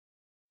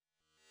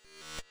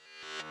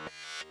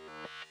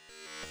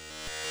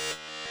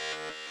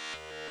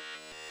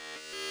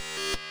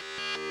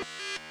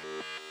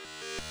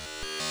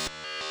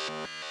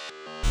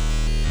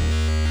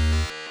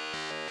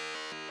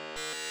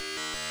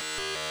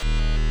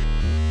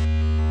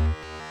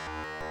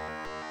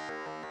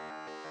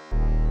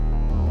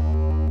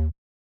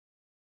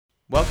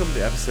Welcome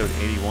to episode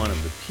 81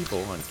 of The People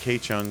on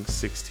KCHUNG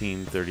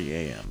 1630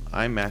 AM.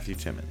 I'm Matthew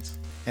Timmons.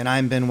 And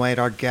I'm Ben White.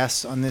 Our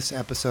guests on this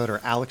episode are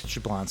Alex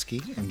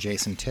Jablonski and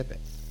Jason Tippet.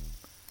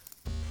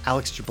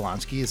 Alex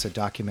Jablonski is a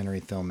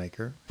documentary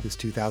filmmaker whose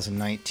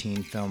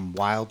 2019 film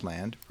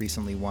Wildland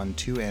recently won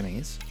 2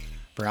 Emmys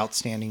for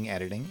Outstanding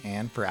Editing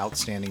and for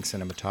Outstanding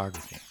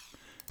Cinematography.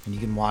 And you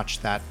can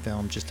watch that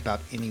film just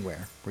about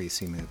anywhere where you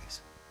see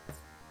movies.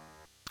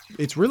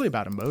 It's really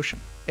about emotion.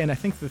 And I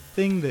think the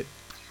thing that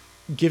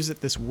gives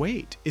it this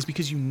weight is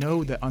because you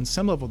know that on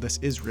some level this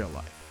is real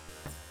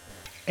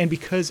life. And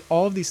because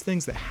all of these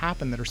things that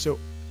happen that are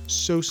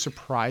so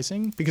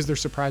surprising, because they're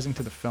surprising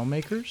to the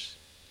filmmakers,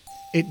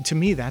 to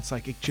me that's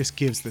like, it just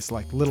gives this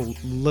like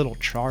little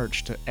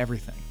charge to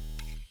everything.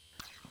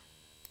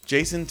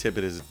 Jason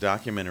Tippet is a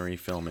documentary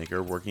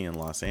filmmaker working in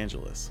Los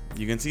Angeles.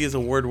 You can see his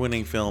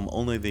award-winning film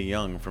Only the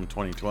Young from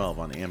 2012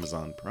 on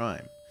Amazon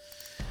Prime.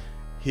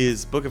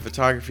 His book of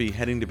photography,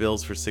 Heading to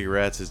Bills for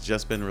Cigarettes, has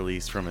just been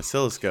released from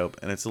Oscilloscope,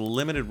 and it's a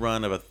limited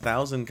run of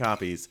 1,000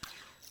 copies,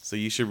 so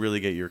you should really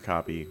get your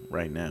copy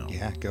right now.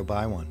 Yeah, go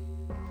buy one.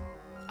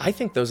 I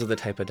think those are the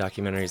type of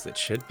documentaries that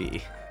should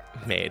be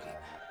made.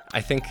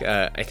 I think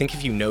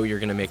if you know you're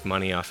going to make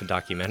money off a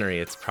documentary,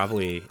 it's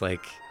probably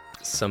like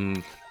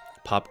some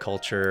pop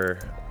culture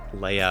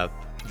layup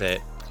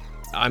that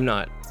I'm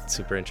not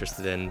super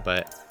interested in,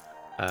 but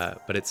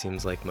it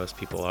seems like most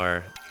people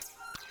are.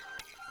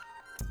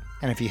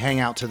 And if you hang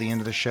out to the end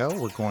of the show,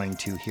 we're going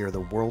to hear the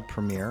world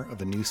premiere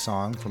of a new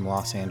song from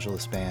Los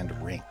Angeles band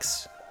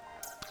Rinks.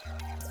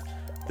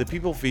 The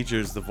People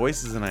features the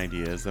voices and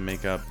ideas that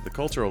make up the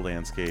cultural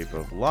landscape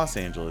of Los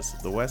Angeles,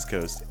 the West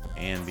Coast,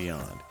 and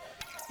beyond.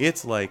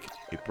 It's like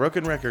a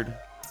broken record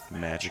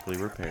magically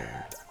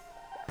repaired.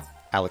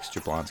 Alex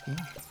Jablonski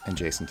and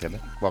Jason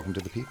Tippet, welcome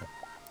to The People.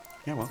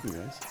 Yeah, welcome,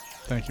 guys.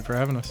 Thank you for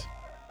having us.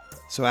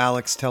 So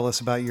Alex, tell us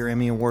about your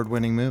Emmy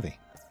Award-winning movie.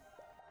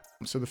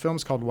 So the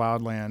film's called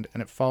Wildland,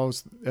 and it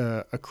follows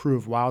a crew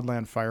of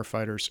wildland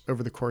firefighters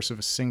over the course of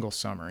a single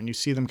summer. And you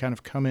see them kind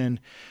of come in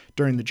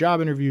during the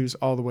job interviews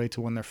all the way to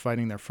when they're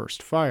fighting their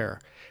first fire.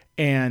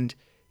 And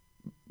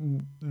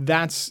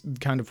that's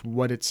kind of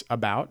what it's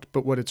about.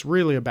 But what it's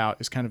really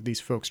about is kind of these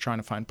folks trying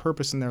to find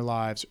purpose in their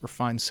lives or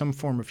find some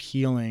form of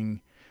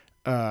healing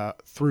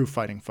through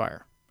fighting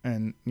fire.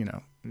 And, you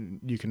know,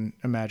 you can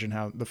imagine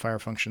how the fire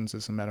functions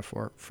as a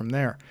metaphor from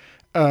there.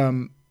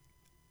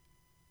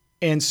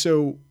 And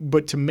so,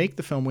 but to make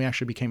the film, we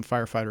actually became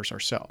firefighters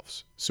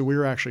ourselves. So we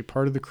were actually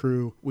part of the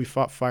crew. We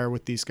fought fire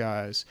with these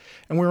guys,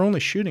 and we were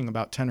only shooting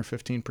about 10 or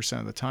 15%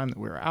 of the time that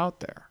we were out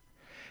there.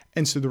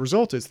 And so the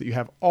result is that you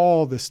have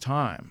all this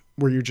time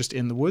where you're just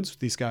in the woods with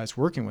these guys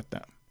working with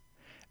them.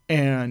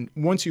 And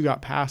once you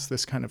got past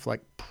this kind of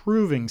like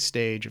proving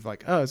stage of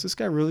like, oh, is this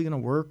guy really going to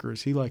work? Or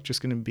is he like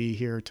just going to be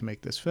here to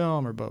make this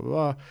film or blah,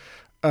 blah,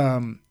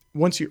 blah.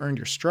 Once you earned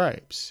your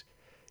stripes,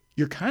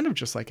 you're kind of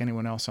just like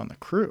anyone else on the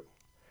crew.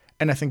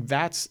 And I think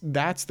that's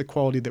the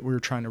quality that we were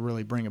trying to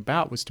really bring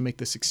about, was to make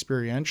this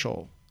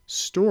experiential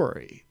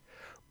story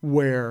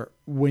where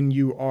when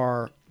you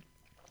are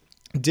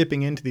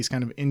dipping into these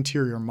kind of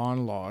interior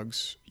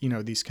monologues, you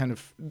know, these kind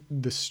of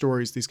the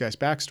stories, these guys'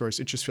 backstories,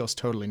 it just feels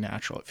totally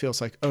natural. It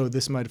feels like, oh,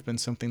 this might have been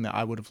something that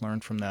I would have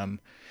learned from them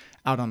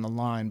out on the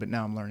line, but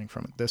now I'm learning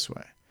from it this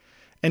way.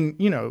 And,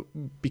 you know,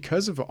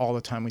 because of all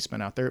the time we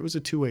spent out there, it was a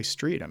two-way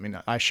street. I mean,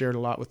 I shared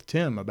a lot with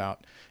Tim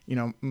about, you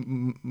know,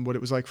 what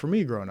it was like for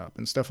me growing up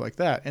and stuff like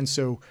that. And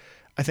so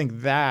I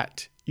think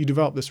that you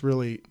develop this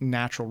really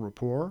natural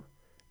rapport.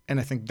 And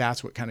I think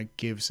that's what kind of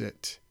gives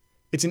it,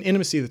 it's an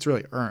intimacy that's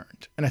really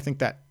earned. And I think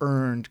that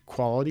earned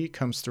quality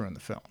comes through in the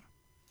film.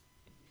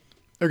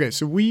 Okay,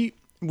 so we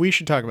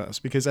should talk about this,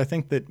 because I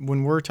think that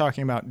when we're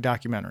talking about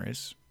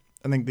documentaries,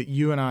 I think that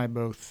you and I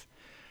both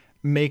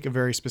make a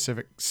very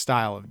specific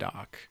style of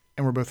doc,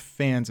 and we're both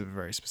fans of a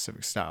very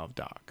specific style of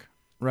doc,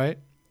 right?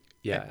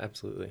 Yeah,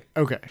 absolutely.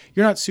 Okay.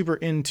 You're not super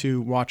into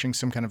watching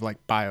some kind of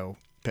like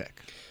biopic.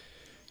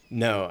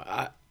 No,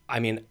 I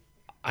mean,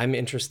 I'm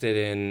interested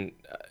in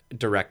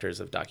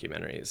directors of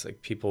documentaries,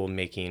 like people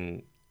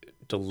making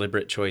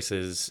deliberate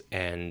choices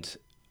and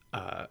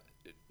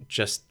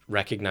just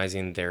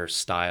recognizing their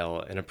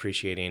style and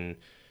appreciating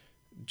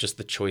just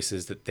the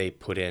choices that they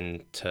put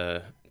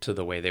into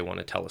the way they want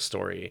to tell a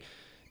story.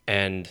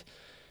 And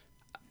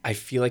I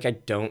feel like I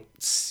don't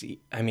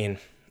see, I mean,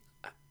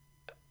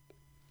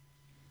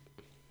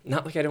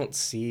 not like I don't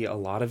see a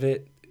lot of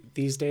it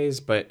these days,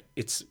 but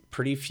it's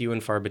pretty few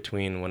and far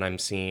between when I'm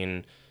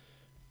seeing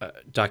a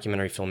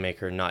documentary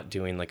filmmaker not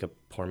doing like a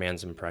poor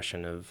man's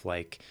impression of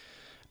like,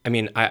 I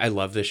mean, I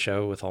love this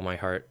show with all my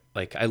heart.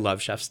 Like, I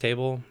love Chef's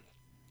Table,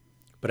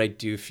 but I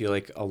do feel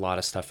like a lot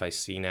of stuff I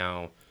see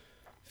now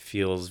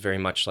feels very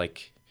much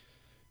like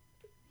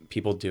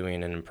people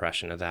doing an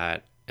impression of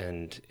that.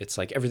 And it's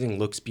like everything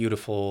looks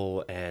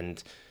beautiful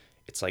and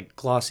it's like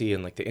glossy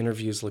and like the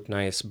interviews look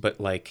nice. But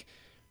like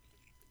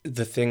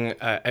the thing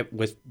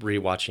with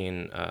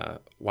rewatching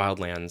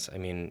Wildlands, I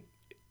mean,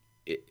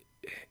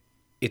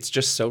 it's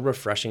just so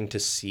refreshing to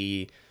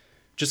see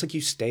just like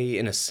you stay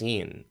in a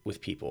scene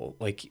with people,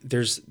 like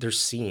there's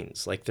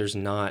scenes, like there's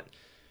not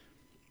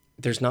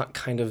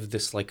kind of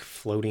this like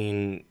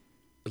floating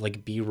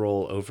like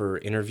B-roll over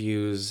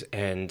interviews,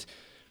 and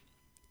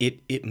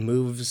it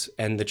moves,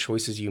 and the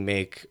choices you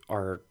make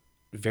are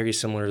very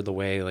similar to the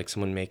way like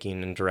someone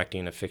making and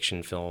directing a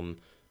fiction film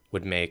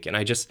would make. And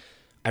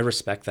I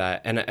respect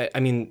that. And I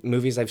mean,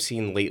 movies I've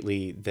seen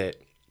lately that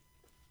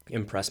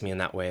impress me in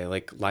that way,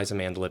 like Liza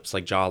Mandelip's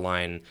like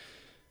Jawline,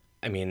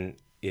 I mean,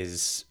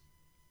 is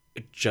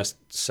just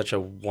such a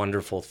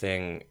wonderful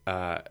thing,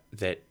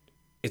 that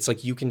it's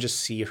like you can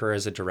just see her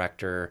as a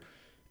director,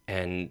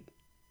 and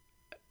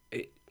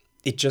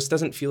it just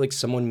doesn't feel like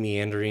someone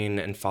meandering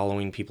and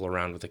following people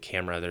around with a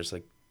camera. There's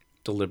like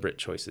deliberate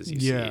choices you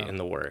see in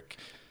the work.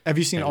 Have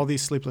you seen All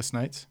These Sleepless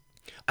Nights?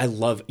 I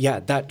love,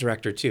 that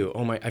director too.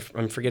 Oh my,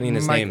 I'm forgetting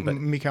his name, but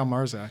Mikhail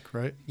Marzak,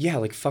 right? Yeah,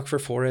 like Fuck for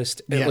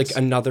Forest, Yes. like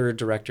another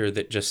director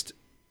that just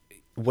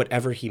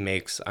whatever he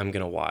makes, I'm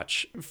gonna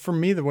watch. For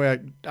me, the way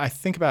I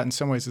think about it in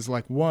some ways is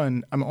like,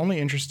 one, I'm only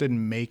interested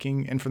in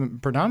making,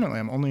 and predominantly,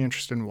 I'm only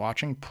interested in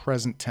watching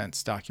present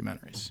tense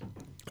documentaries.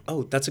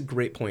 Oh, that's a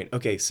great point.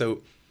 Okay,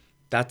 so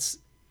that's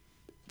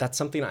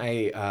something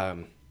I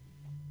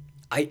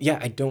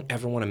don't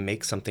ever want to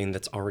make something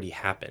that's already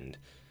happened.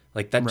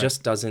 Like that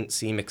just doesn't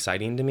seem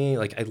exciting to me.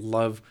 Like I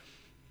love,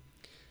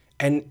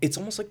 and it's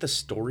almost like the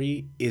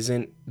story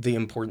isn't the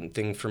important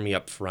thing for me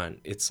up front.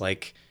 It's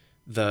like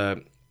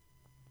the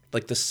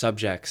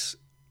subjects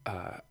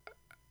are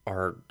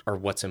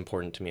what's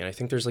important to me. And I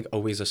think there's like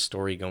always a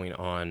story going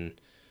on,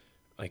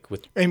 like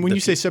with. And when you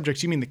say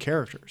subjects, you mean the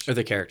characters? Or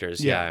the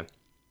characters, yeah.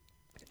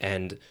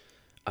 And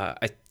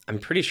I'm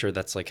pretty sure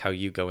that's like how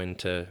you go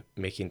into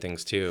making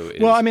things too.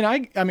 Well, I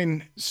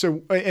mean,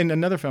 so in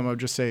another film, I would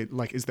just say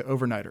like is The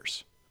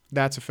Overnighters.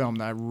 That's a film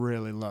that I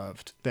really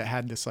loved that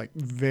had this like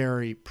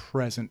very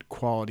present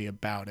quality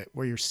about it,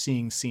 where you're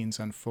seeing scenes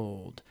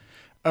unfold.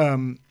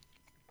 I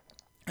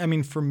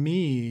mean, for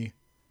me,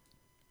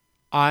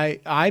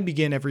 I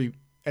begin every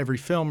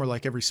film or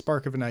like every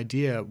spark of an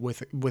idea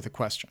with a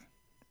question,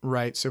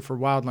 right? So for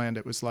Wildland,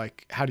 it was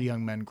like, how do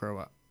young men grow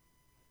up?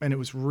 And it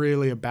was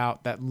really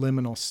about that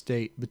liminal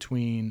state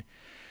between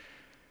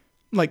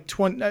like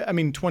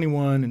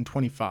 21 and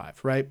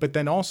 25, right? But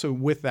then also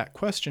with that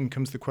question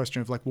comes the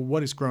question of like, well, what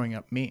does growing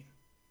up mean?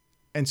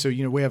 And so,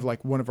 we have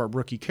like one of our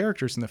rookie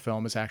characters in the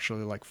film is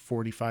actually like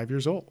 45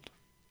 years old.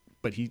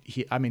 But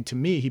he I mean, to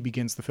me, he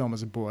begins the film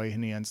as a boy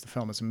and he ends the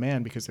film as a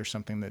man, because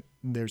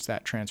there's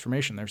that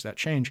transformation, there's that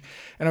change.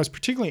 And I was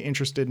particularly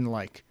interested in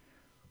like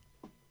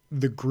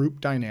the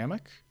group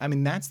dynamic. I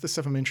mean, that's the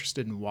stuff I'm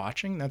interested in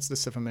watching. That's the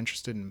stuff I'm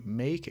interested in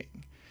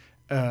making.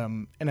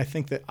 And I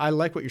think that I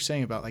like what you're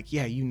saying about like,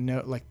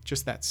 like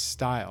just that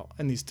style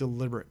and these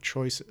deliberate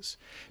choices,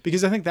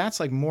 because I think that's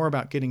like more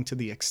about getting to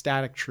the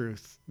ecstatic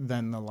truth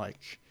than the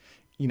like,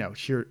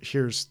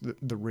 here's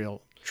the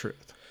real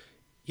truth.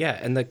 Yeah,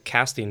 and the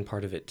casting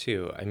part of it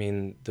too. I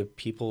mean, the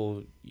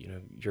people,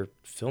 you're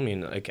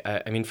filming, like,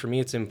 I mean, for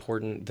me, it's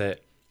important that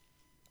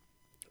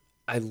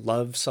I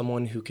love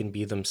someone who can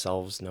be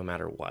themselves no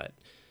matter what.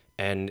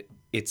 And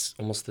it's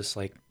almost this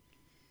like,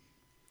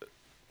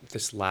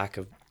 this lack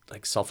of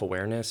like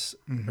self-awareness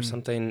or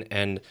something.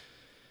 And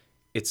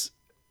it's,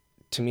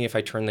 to me, if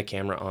I turn the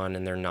camera on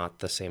and they're not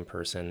the same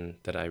person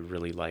that I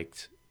really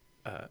liked,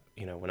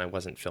 when I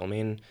wasn't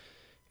filming,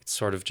 it's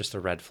sort of just a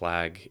red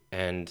flag.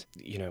 And,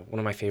 one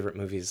of my favorite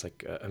movies,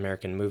 like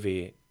American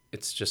Movie,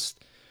 it's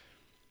just,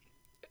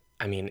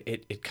 I mean,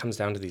 it comes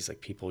down to these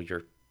like people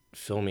you're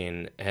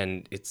filming,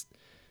 and it's,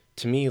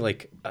 to me,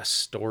 like a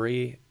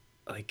story,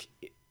 like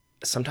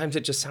sometimes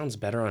it just sounds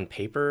better on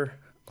paper,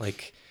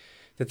 like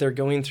that they're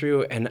going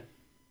through.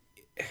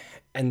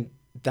 And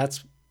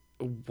that's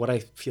what I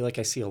feel like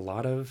I see a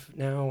lot of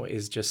now,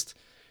 is just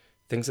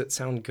things that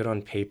sound good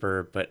on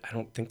paper, but I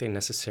don't think they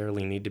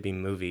necessarily need to be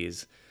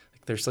movies.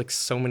 Like there's like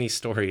so many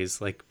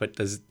stories, like, but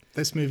does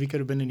this movie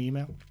could have been an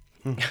email?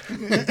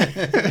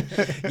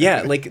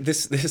 Yeah, like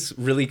this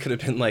really could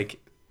have been like,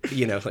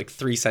 like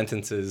 3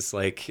 sentences,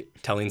 like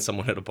telling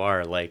someone at a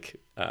bar, like,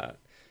 what.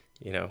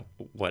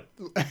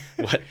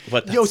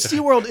 Yo,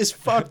 SeaWorld is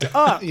fucked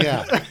up.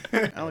 Yeah.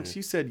 Alex,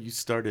 you said you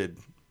started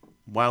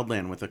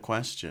Wildland with a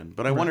question,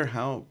 but I wonder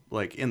how,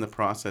 like, in the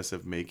process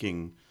of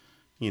making,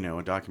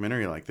 a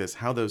documentary like this,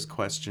 how those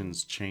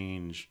questions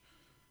change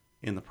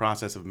in the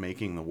process of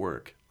making the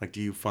work. Like, do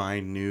you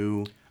find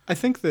new? I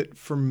think that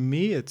for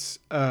me, it's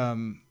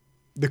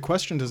the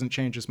question doesn't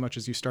change as much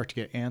as you start to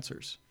get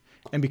answers.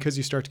 And because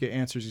you start to get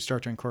answers, you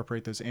start to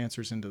incorporate those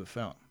answers into the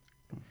film.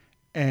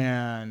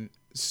 And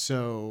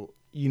so,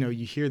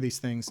 you hear these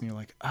things and you're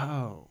like,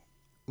 oh,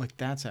 like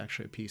that's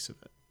actually a piece of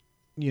it,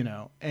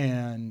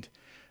 And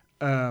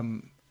I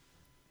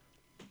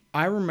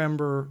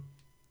remember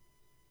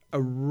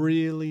a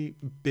really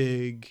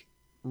big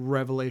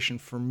revelation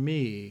for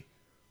me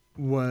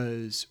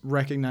was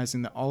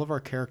recognizing that all of our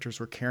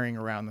characters were carrying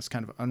around this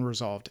kind of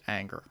unresolved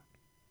anger.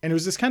 And it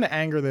was this kind of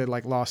anger that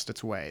like lost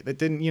its way, that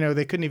didn't,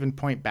 they couldn't even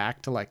point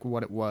back to like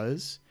what it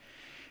was.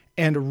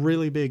 And a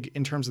really big,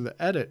 in terms of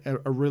the edit,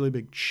 a really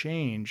big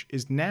change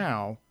is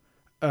now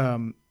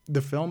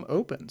the film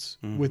opens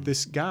with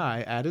this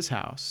guy at his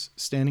house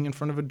standing in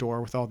front of a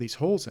door with all these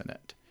holes in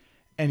it.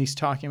 And he's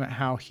talking about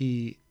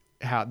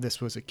how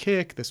this was a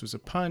kick, this was a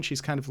punch.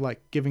 He's kind of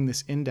like giving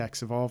this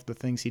index of all of the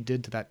things he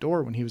did to that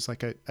door when he was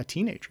like a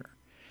teenager.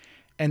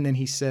 And then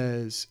he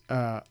says,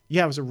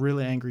 yeah, I was a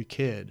really angry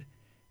kid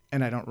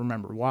and I don't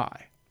remember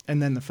why.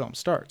 And then the film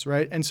starts,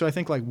 right? And so I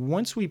think like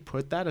once we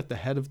put that at the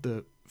head of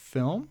the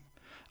film,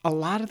 a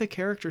lot of the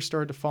characters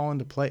started to fall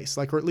into place,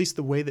 like, or at least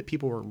the way that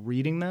people were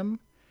reading them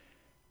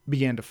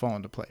began to fall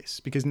into place,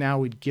 because now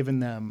we'd given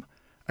them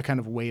a kind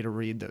of way to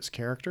read those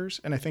characters.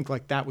 And I think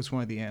like that was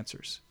one of the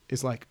answers,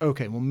 is like,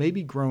 okay, well,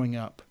 maybe growing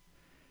up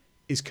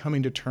is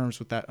coming to terms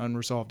with that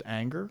unresolved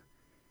anger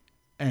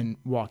and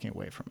walking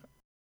away from it.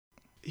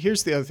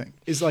 Here's the other thing,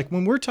 is like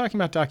when we're talking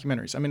about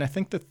documentaries, I mean, I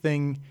think the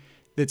thing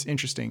that's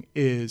interesting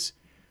is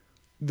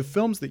the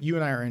films that you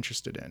and I are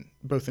interested in,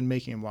 both in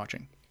making and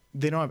watching,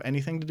 they don't have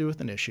anything to do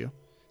with an issue.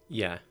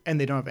 Yeah. And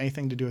they don't have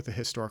anything to do with a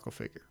historical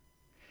figure.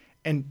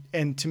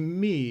 And to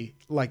me,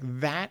 like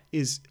that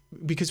is,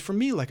 because for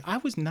me, like I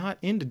was not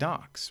into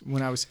docs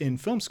when I was in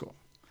film school.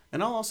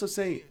 And I'll also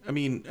say, I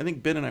mean, I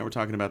think Ben and I were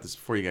talking about this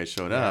before you guys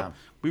showed up.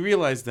 We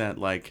realized that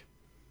like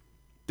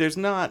there's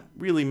not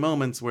really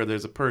moments where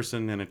there's a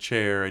person in a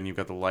chair and you've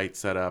got the light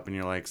set up and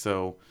you're like,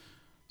 so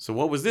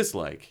what was this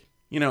like?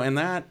 You know, and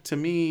that to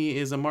me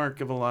is a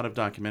mark of a lot of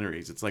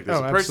documentaries. It's like there's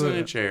a person in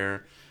a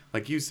chair,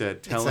 like you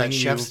said, telling it's that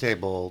chef's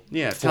table.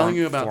 Yeah, telling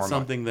you about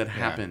something that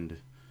happened.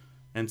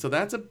 And so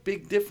that's a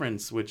big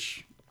difference,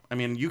 which, I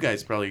mean, you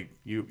guys probably,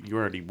 you're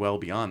already well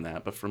beyond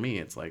that. But for me,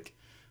 it's like,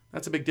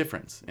 that's a big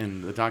difference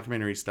in the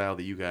documentary style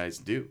that you guys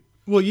do.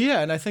 Well,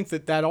 yeah. And I think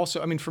that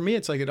also, I mean, for me,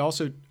 it's like it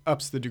also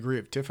ups the degree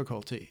of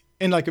difficulty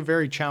in like a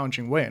very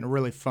challenging way, in a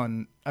really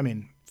fun, I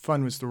mean,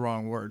 fun was the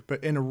wrong word,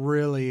 but in a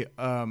really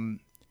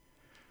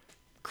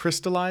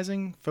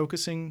crystallizing,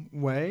 focusing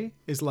way,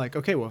 is like,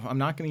 okay, well, I'm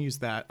not going to use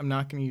that. I'm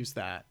not going to use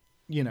that.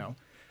 You know,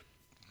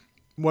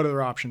 what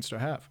other options do I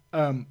have?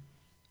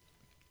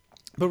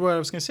 But what I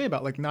was going to say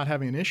about like not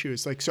having an issue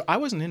is like, so I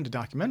wasn't into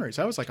documentaries.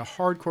 I was like a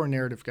hardcore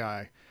narrative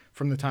guy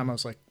from the time I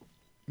was like,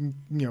 you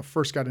know,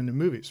 first got into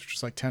movies, which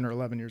was like 10 or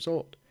 11 years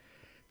old.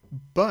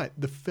 But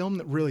the film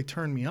that really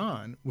turned me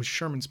on was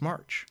Sherman's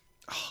March.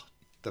 Oh,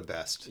 the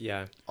best.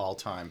 Yeah. All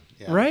time.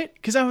 Yeah. Right?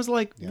 Because I was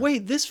like,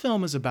 wait, this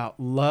film is about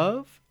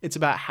love. It's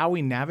about how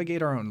we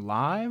navigate our own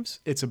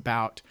lives. It's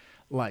about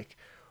like,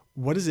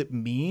 what does it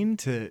mean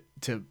to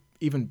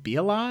even be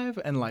alive,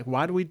 and like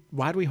why do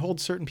we hold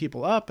certain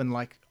people up, and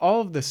like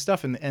all of this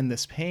stuff, and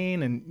this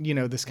pain, and you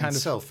know, this kind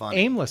of so funny.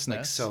 aimlessness.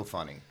 Like so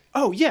funny.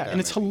 Oh yeah, and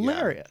it's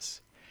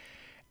hilarious.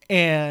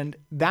 And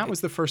that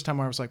was the first time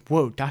where I was like,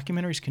 whoa,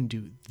 documentaries can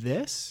do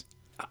this?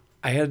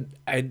 I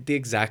had the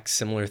exact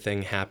similar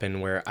thing happen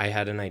where I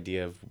had an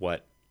idea of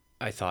what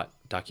I thought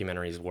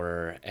documentaries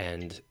were,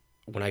 and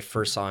when I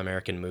first saw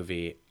American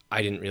Movie,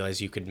 I didn't realize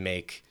you could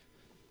make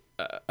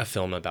a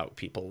film about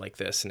people like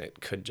this, and it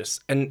could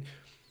just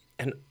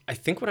and I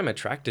think what I'm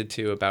attracted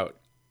to about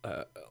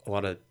a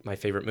lot of my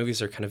favorite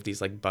movies are kind of these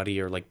like buddy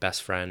or like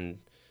best friend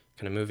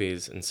kind of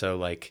movies. And so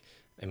like,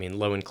 I mean,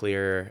 Low and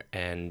Clear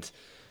and,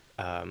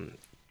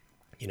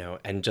 you know,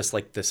 and just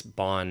like this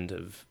bond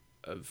of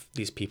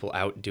these people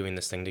out doing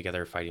this thing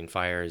together, fighting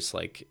fires,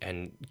 like,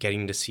 and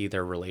getting to see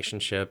their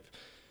relationship.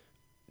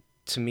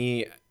 To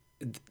me,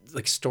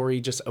 like story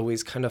just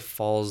always kind of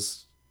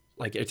falls,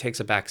 like it takes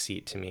a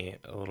backseat to me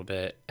a little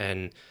bit.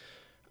 And,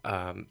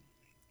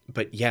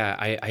 but yeah,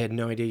 I had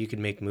no idea you could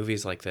make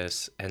movies like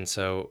this. And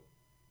so,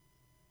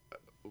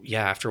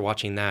 yeah, after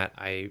watching that,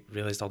 I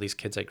realized all these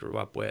kids I grew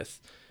up with,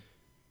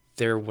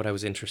 they're what I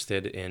was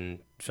interested in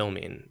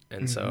filming.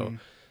 And so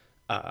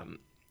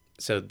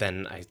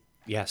then I,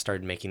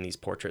 started making these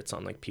portraits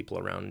on like people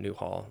around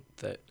Newhall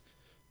that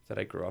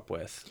I grew up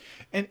with.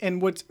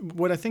 And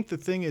what I think the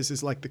thing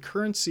is like the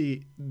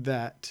currency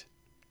that,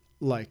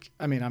 like,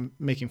 I mean, I'm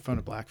making fun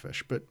of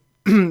Blackfish, but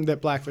that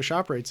Blackfish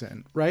operates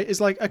in, right, is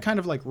like a kind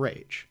of like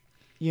rage.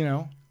 You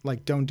know,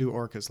 like don't do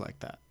orcas like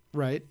that,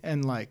 right?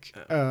 And like,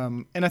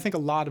 and I think a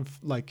lot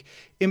of like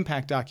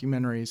impact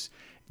documentaries,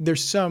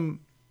 there's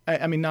some,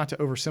 I mean, not to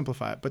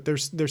oversimplify it, but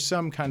there's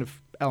some kind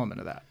of element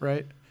of that,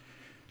 right?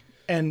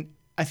 And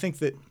I think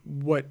that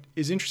what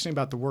is interesting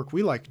about the work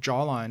we like,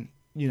 Jawline,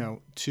 you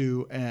know,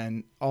 too,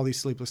 and All These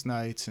Sleepless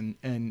Nights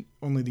and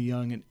Only the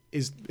Young, and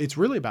it's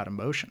really about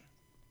emotion.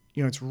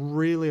 You know, it's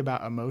really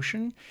about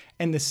emotion,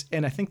 and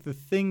I think the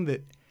thing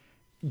that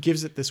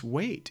gives it this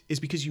weight is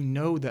because you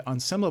know that on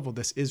some level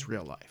this is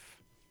real life.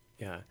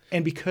 Yeah.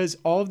 And because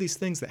all of these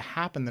things that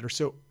happen that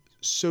are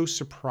so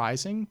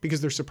surprising,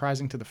 because they're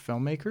surprising to the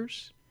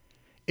filmmakers,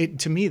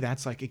 to me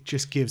that's like, it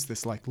just gives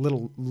this like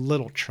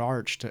little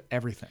charge to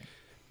everything.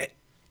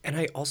 And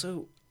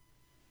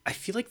I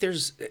feel like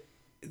there's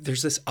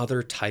this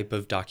other type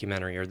of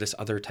documentary or this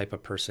other type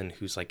of person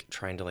who's like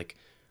trying to like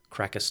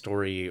crack a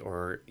story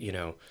or, you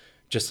know,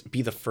 just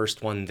be the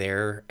first one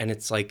there. And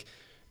it's like,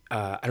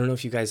 I don't know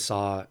if you guys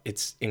saw,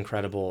 it's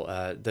incredible,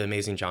 The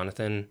Amazing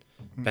Jonathan,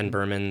 Ben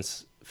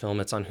Berman's film.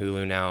 It's on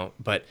Hulu now,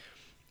 but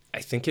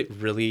I think it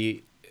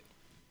really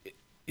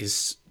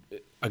is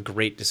a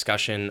great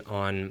discussion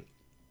on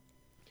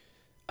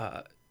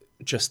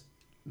just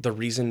the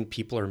reason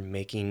people are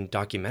making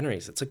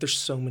documentaries. It's like there's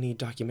so many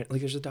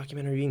there's a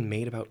documentary being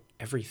made about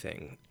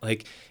everything.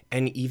 Like,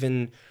 and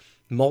even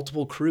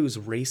multiple crews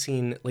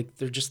racing, like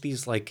they're just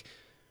these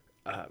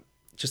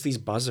just these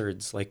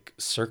buzzards like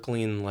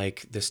circling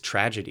like this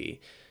tragedy.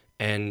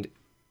 And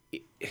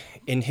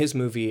in his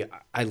movie,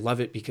 I love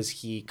it because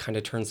he kind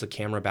of turns the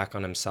camera back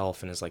on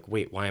himself and is like,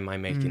 wait, why am I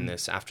making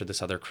this after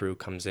this other crew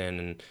comes in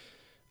and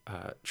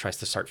tries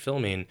to start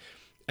filming?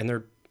 And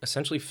they're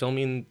essentially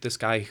filming this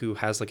guy who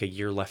has like a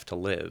year left to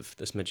live,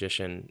 this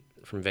magician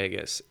from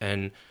Vegas.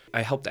 And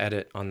I helped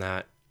edit on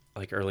that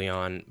like early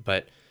on,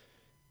 but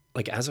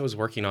like as I was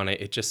working on it,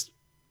 it just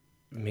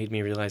made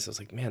me realize, I was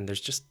like, man,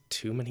 there's just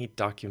too many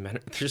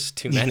there's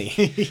too many.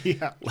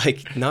 Yeah.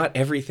 Like not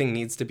everything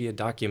needs to be a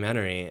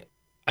documentary.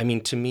 I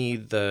mean, to me,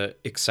 the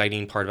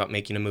exciting part about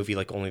making a movie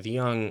like Only the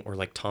Young or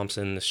like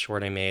Thompson, this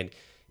short I made,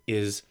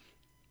 is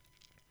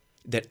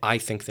that I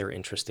think they're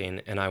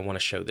interesting and I want to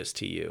show this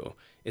to you.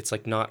 It's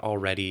like not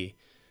already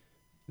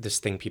this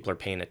thing people are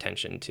paying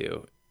attention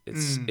to.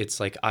 It's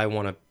like I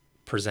want to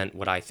present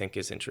what I think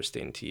is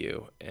interesting to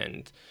you.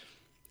 And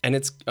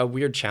it's a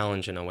weird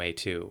challenge in a way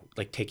too,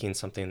 like taking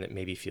something that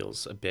maybe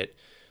feels a bit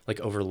like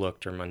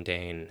overlooked or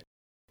mundane.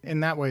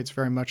 In that way, it's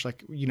very much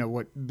like, you know,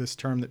 what this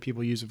term that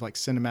people use of like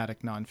cinematic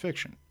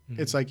nonfiction.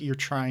 It's like you're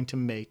trying to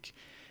make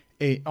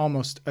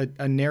almost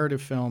a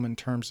narrative film in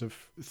terms of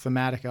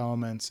thematic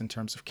elements, in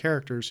terms of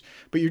characters,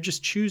 but you're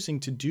just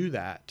choosing to do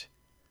that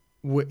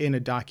in a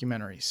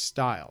documentary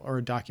style or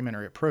a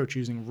documentary approach,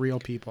 using real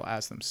people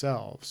as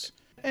themselves.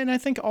 And I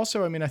think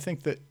also, I mean, I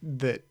think that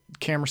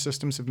camera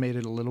systems have made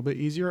it a little bit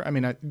easier. I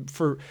mean,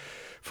 for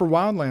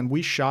Wildland,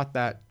 we shot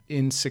that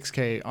in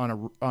 6K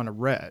on a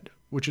Red,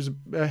 which is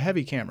a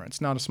heavy camera.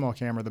 It's not a small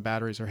camera. The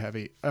batteries are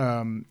heavy.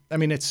 I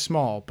mean, it's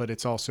small, but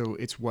it's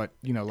what,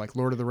 you know, like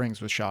Lord of the Rings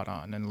was shot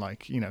on, and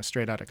like, you know,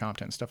 Straight Outta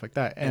Compton and stuff like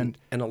that. And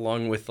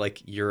along with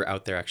like, you're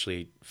out there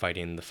actually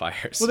fighting the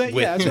fires with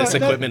this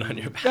equipment on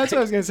your back. That's what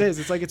I was going to say, is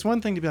it's like, it's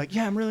one thing to be like,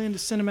 yeah, I'm really into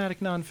cinematic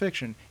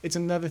nonfiction. It's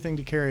another thing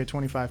to carry a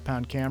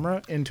 25-pound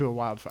camera into a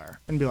wildfire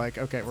and be like,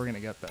 okay, we're going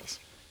to get this.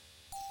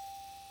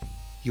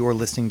 You're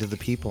listening to The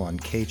People on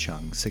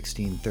KCHUNG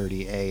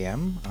 1630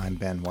 AM. I'm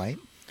Ben White.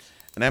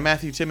 And I'm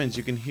Matthew Timmons.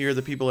 You can hear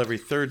The People every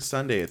third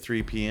Sunday at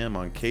 3 p.m.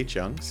 on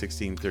KCHUNG,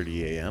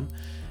 1630 a.m.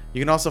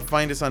 You can also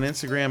find us on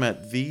Instagram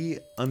at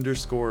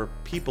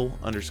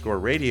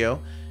 _people_radio.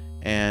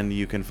 And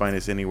you can find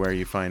us anywhere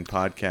you find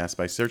podcasts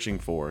by searching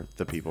for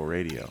The People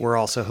Radio. We're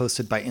also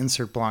hosted by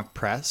Insert Blanc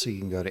Press, so you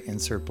can go to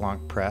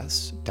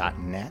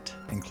insertblancpress.net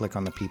and click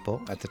on The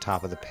People at the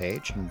top of the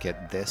page and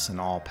get this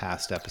and all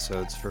past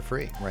episodes for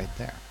free right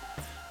there.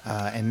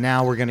 And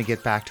now we're going to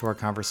get back to our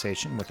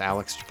conversation with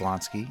Alex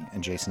Jablonski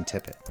and Jason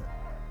Tippet.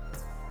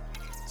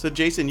 So,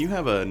 Jason, you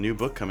have a new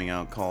book coming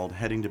out called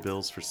Heading to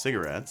Bills for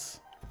Cigarettes.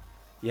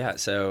 Yeah,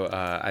 so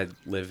I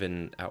live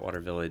in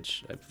Atwater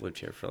Village. I've lived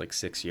here for like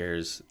 6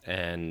 years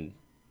and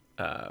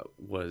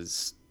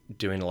was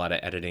doing a lot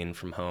of editing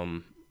from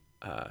home,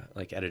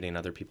 like editing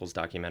other people's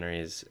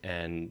documentaries.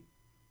 And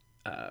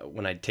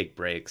when I'd take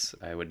breaks,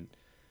 I would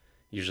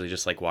usually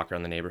just like walk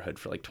around the neighborhood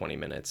for like 20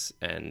 minutes.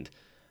 And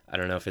I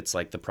don't know if it's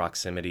like the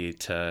proximity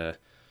to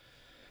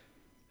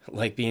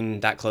like being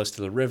that close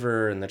to the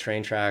river and the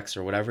train tracks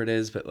or whatever it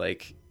is, but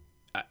like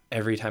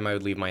every time I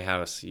would leave my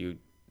house, you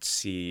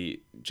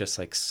see just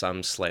like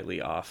some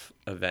slightly off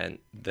event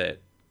that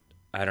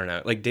I don't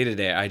know, like day to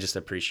day I just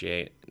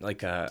appreciate.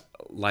 Like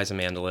Liza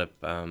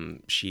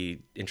Mandelip, she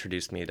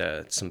introduced me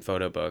to some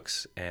photo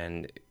books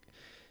and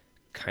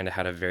kind of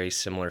had a very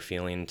similar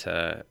feeling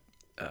to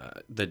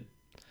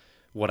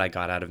what I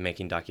got out of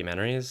making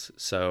documentaries.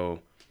 So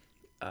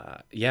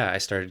I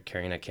started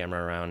carrying a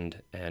camera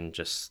around and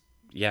just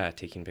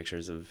taking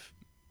pictures of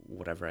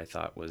whatever I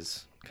thought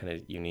was kind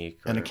of unique.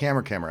 And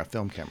a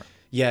film camera.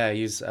 Yeah, I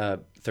use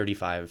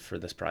 35 for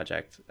this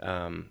project,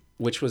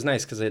 which was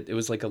nice because it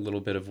was like a little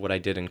bit of what I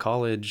did in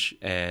college,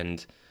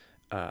 and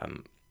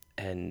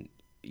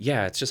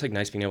it's just like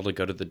nice being able to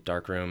go to the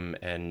darkroom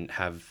and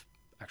have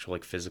actual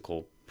like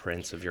physical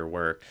prints of your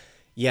work.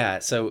 Yeah,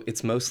 so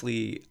it's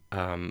mostly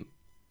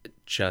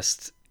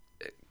just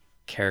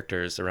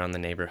characters around the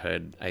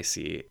neighborhood I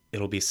see.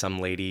 It'll be some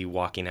lady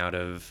walking out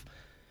of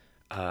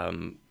a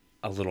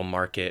little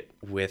market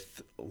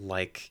with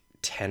like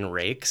 10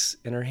 rakes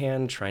in her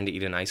hand trying to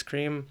eat an ice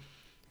cream.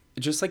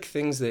 Just like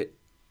things that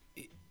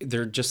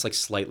they're just like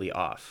slightly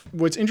off.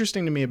 What's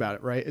interesting to me about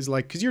it, right, is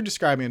like, because you're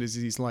describing it as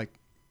these like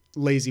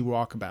lazy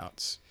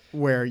walkabouts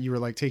where you were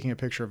like taking a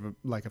picture of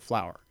a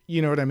flower,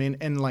 you know what I mean?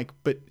 And like,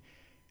 but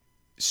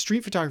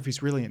street photography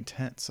is really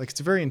intense. Like, it's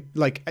very,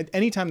 like,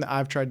 anytime that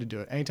I've tried to do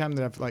it, anytime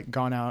that I've like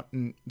gone out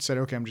and said,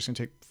 okay, I'm just gonna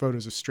take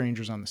photos of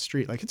strangers on the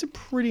street, like, it's a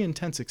pretty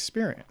intense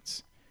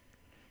experience.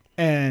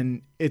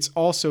 And it's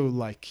also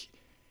like,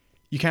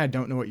 you kind of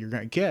don't know what you're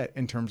going to get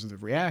in terms of the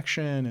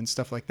reaction and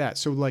stuff like that.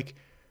 So like,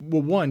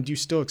 well, one, do you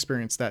still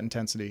experience that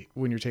intensity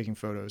when you're taking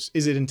photos?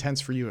 Is it intense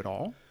for you at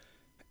all?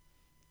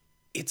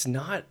 It's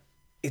not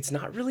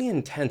really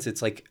intense.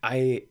 It's like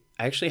I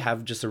actually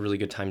have just a really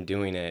good time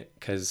doing it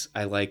because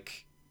I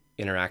like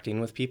interacting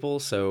with people.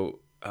 So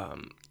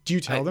do you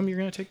tell them you're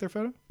going to take their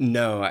photo?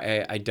 No,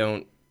 I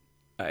don't.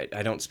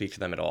 I don't speak to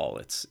them at all.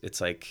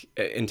 It's like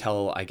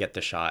until I get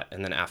the shot,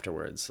 and then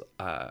afterwards,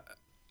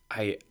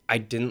 I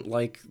didn't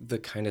like the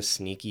kind of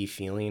sneaky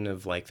feeling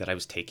of like that I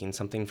was taking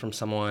something from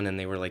someone, and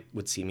they were like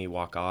would see me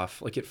walk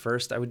off. Like at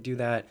first, I would do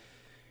that,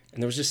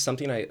 and there was just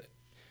something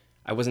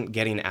I wasn't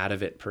getting out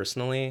of it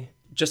personally.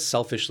 Just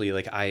selfishly,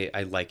 like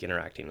I like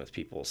interacting with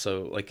people.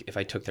 So like if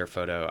I took their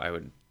photo, I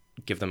would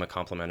give them a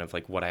compliment of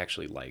like what I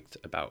actually liked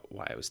about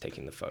why I was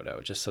taking the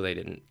photo, just so they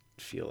didn't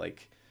feel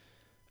like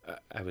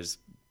I was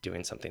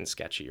doing something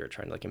sketchy or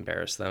trying to like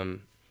embarrass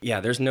them.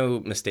 Yeah, there's no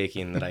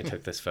mistaking that I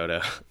took this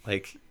photo.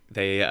 Like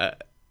they,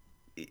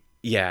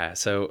 yeah.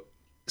 So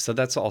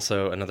that's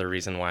also another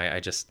reason why I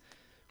just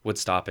would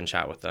stop and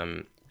chat with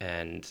them.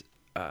 And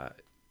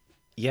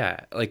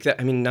yeah, like that.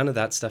 I mean, none of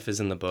that stuff is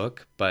in the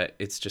book, but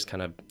it's just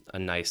kind of a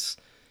nice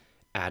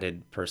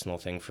added personal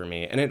thing for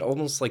me. And it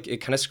almost like it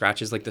kind of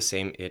scratches like the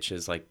same itch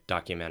as like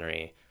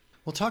documentary.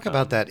 We'll talk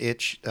about that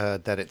itch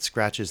that it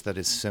scratches that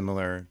is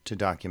similar to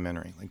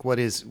documentary. Like what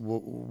is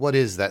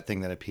that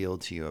thing that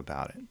appealed to you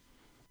about it?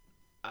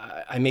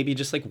 I maybe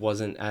just like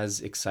wasn't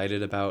as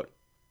excited about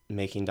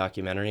making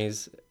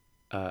documentaries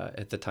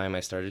at the time I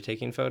started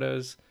taking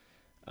photos.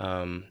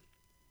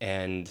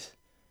 And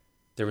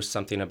there was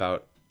something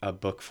about a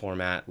book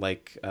format,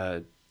 like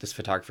this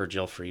photographer,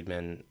 Jill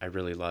Friedman, I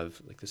really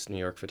love, like this New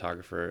York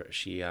photographer.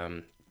 She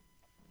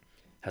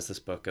has this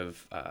book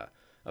of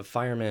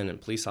firemen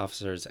and police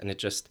officers, and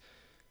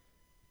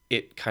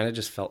it kind of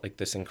just felt like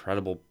this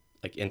incredible,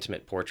 like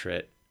intimate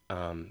portrait.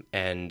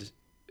 And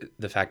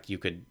the fact you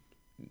could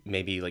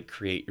maybe like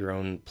create your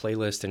own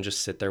playlist and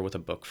just sit there with a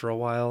book for a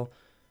while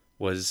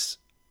was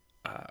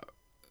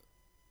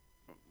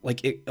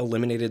like it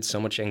eliminated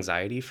so much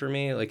anxiety for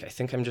me. Like I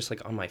think I'm just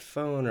like on my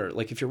phone, or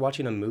like if you're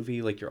watching a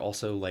movie, like you're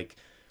also like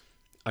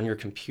on your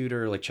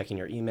computer, like checking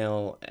your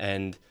email.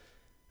 And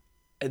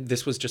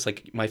this was just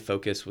like my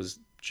focus was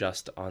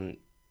just on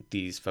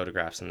these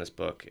photographs in this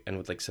book, and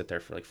would like sit there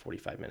for like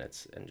 45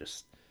 minutes and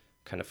just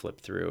kind of flip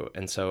through.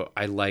 And so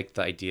I like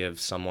the idea of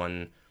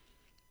someone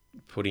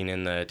putting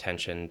in the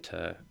attention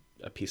to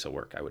a piece of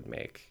work I would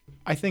make.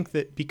 I think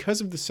that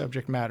because of the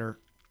subject matter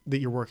that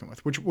you're working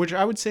with, which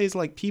I would say is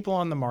like people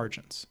on the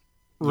margins,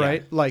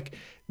 right? Yeah. Like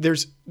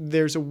there's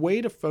a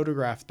way to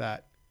photograph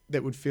that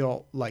would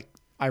feel like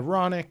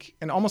ironic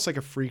and almost like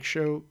a freak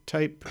show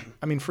type.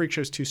 I mean, freak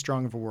show is too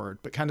strong of a word,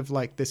 but kind of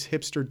like this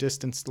hipster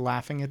distanced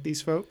laughing at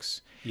these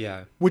folks.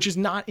 Yeah. Which is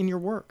not in your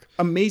work,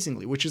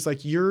 amazingly, which is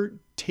like you're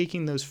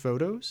taking those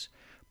photos,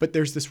 but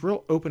there's this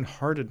real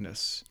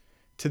open-heartedness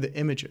to the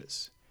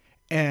images.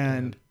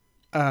 And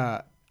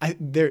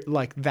there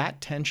like that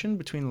tension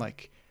between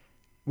like,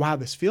 wow,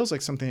 this feels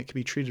like something that could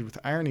be treated with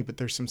irony, but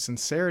there's some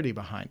sincerity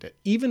behind it.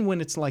 Even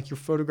when it's like you're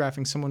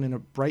photographing someone in a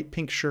bright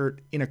pink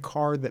shirt in a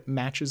car that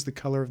matches the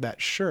color of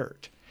that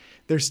shirt,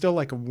 there's still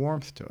like a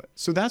warmth to it.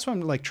 So that's why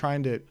I'm like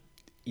trying to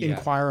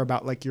inquire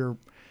about like your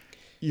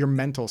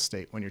mental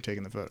state when you're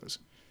taking the photos.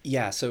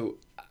 Yeah, so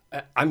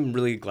I'm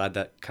really glad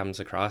that comes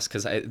across,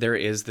 because there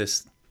is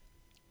this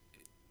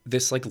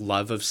like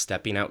love of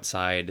stepping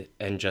outside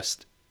and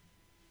just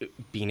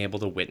being able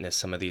to witness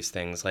some of these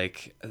things.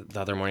 Like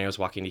the other morning I was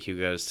walking to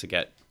Hugo's to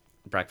get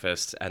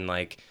breakfast, and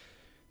like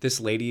this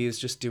lady is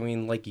just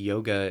doing like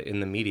yoga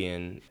in the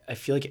median. I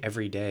feel like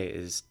every day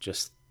is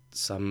just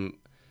some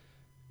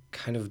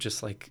kind of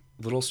just like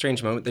little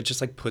strange moment that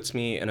just like puts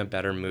me in a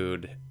better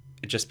mood,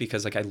 just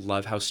because like I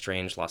love how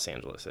strange Los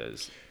Angeles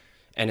is.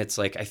 And it's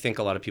like I think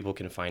a lot of people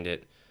can find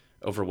it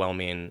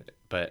overwhelming,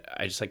 but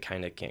I just like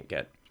kind of can't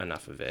get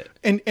enough of it.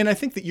 And I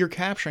think that you're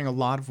capturing a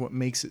lot of what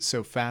makes it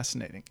so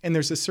fascinating. And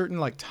there's a certain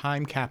like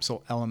time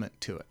capsule element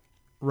to it,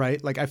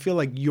 right? Like I feel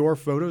like your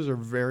photos are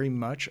very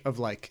much of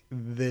like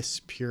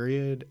this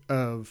period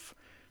of,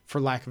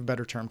 for lack of a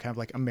better term, kind of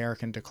like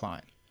American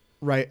decline,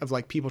 right? Of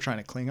like people trying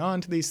to cling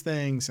on to these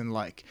things. And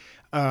like,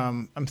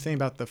 I'm thinking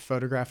about the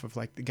photograph of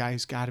like the guy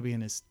who's got to be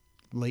in his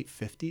late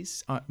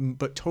 50s,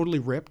 but totally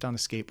ripped on a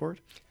skateboard.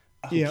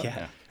 Oh,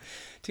 yeah.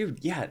 Dude,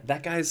 yeah,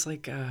 that guy's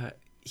like,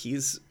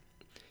 he's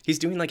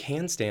doing like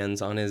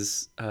handstands on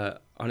his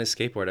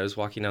skateboard. I was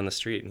walking down the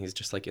street, and he's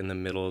just like in the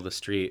middle of the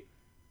street,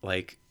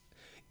 like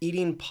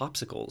eating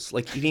popsicles,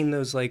 like eating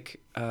those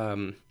like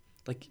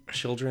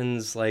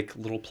children's like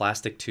little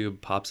plastic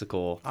tube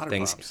popsicle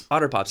things.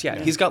 Otter Pops, yeah.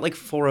 He's got like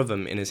 4 of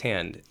them in his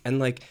hand, and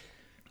like,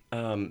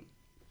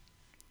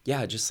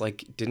 just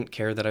like didn't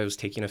care that I was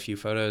taking a few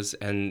photos,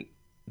 and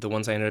the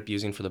ones I ended up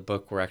using for the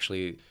book were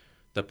actually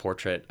the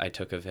portrait I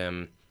took of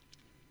him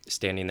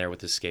standing there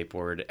with his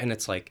skateboard. And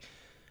it's like,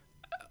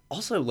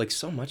 also like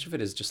so much of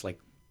it is just like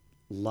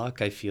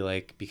luck, I feel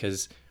like,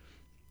 because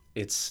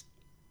it's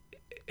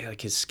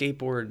like his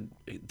skateboard,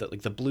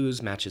 the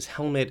blues match his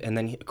helmet, and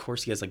then of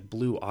course he has like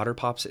blue otter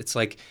pops. It's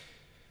like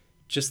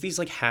just these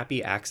like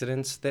happy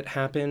accidents that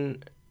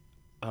happen.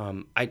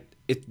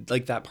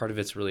 Like that part of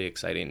it's really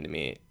exciting to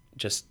me.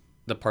 Just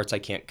the parts I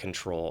can't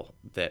control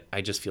that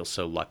I just feel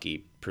so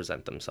lucky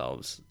present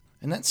themselves.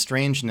 And that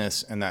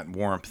strangeness and that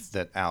warmth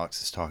that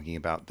Alex is talking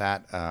about,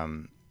 that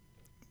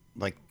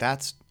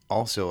that's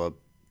also a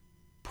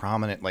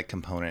prominent like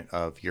component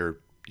of your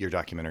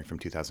documentary from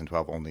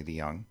 2012, Only the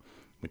Young,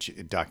 which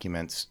it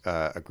documents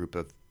a group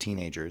of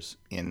teenagers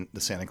in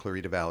the Santa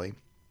Clarita Valley,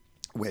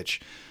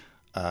 which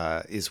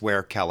is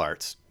where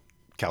CalArts,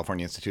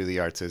 California Institute of the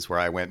Arts, is, where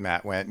I went,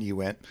 Matt went, you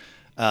went.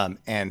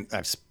 And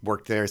I've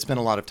worked there, spent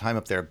a lot of time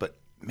up there. But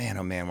man,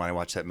 oh man, when I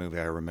watched that movie,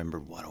 I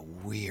remembered what a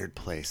weird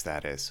place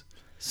that is.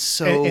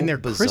 So and they're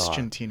bizarre.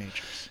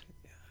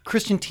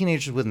 Christian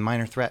teenagers with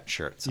minor threat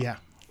shirts on. Yeah.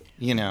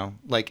 You know,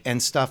 like,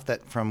 and stuff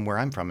that from where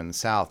I'm from in the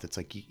South, it's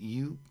like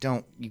you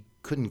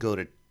couldn't go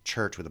to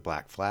church with a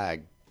Black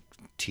Flag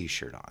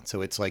T-shirt on.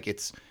 So it's like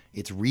it's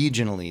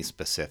regionally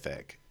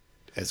specific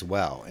as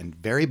well, and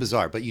very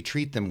bizarre. But you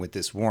treat them with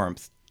this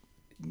warmth,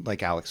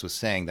 like Alex was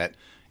saying, that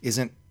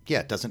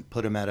doesn't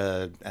put them at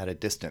a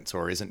distance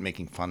or isn't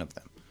making fun of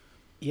them.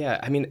 Yeah,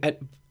 I mean,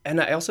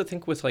 and I also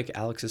think with like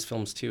Alex's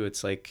films too,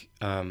 it's like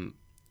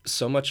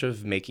so much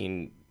of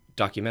making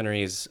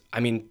documentaries, I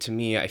mean, to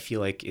me, I feel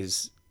like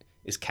is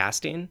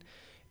casting,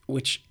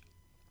 which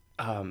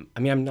I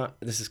mean, I'm not,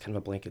 this is kind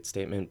of a blanket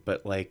statement,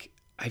 but like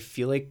I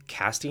feel like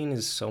casting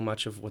is so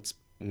much of what's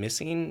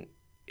missing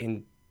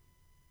in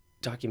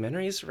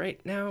documentaries right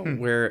now.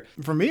 Where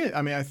for me,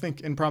 I mean, I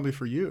think, and probably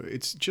for you,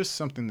 it's just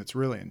something that's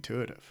really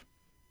intuitive.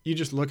 You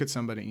just look at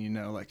somebody and you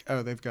know, like,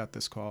 oh, they've got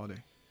this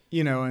quality,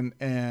 you know,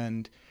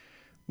 and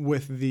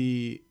with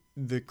the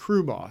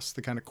crew boss,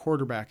 the kind of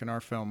quarterback in our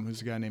film,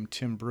 who's a guy named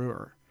Tim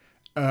Brewer,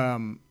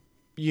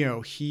 you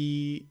know,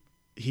 he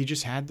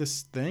just had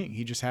this thing.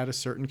 He just had a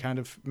certain kind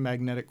of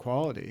magnetic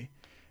quality,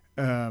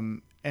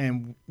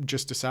 and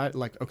just decided,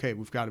 like, okay,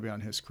 we've got to be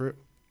on his crew.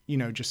 You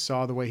know, just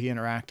saw the way he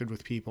interacted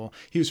with people.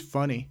 He was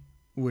funny,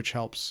 which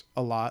helps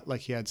a lot.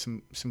 Like, he had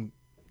some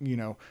you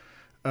know,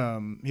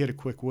 he had a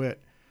quick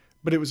wit.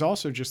 But it was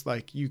also just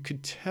like, you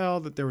could tell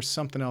that there was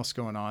something else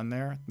going on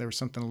there. There was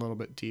something a little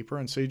bit deeper.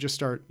 And so you just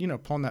start, you know,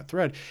 pulling that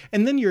thread.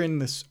 And then you're in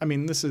this, I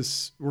mean,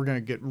 we're going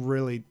to get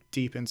really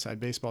deep inside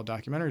baseball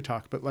documentary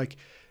talk, but like,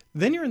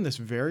 then you're in this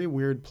very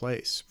weird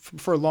place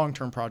for a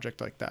long-term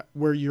project like that,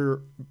 where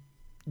you're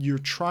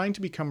trying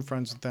to become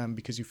friends with them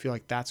because you feel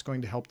like that's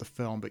going to help the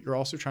film, but you're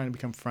also trying to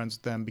become friends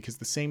with them because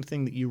the same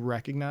thing that you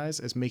recognize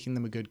as making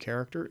them a good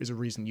character is a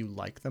reason you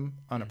like them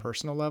on a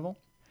personal level.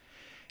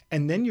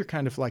 And then you're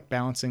kind of like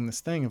balancing this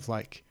thing of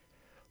like,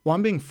 well,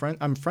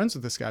 I'm friends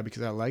with this guy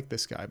because I like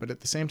this guy, but at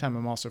the same time,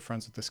 I'm also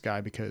friends with this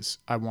guy because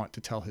I want to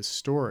tell his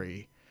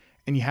story.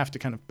 And you have to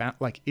kind of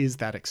like, is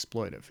that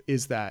exploitive?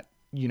 Is that,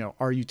 you know,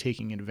 are you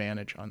taking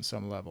advantage on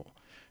some level?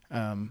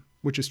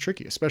 Which is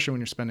tricky, especially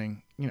when you're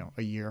spending, you know,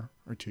 a year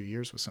or 2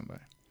 years with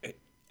somebody.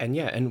 And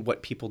yeah, and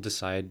what people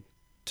decide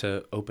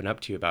to open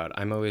up to you about.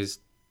 I'm always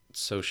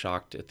so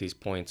shocked at these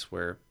points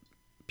where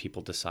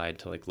people decide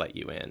to like let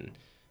you in.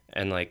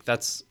 And like,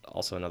 that's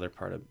also another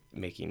part of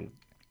making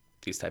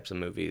these types of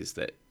movies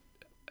that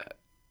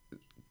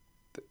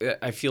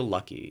I feel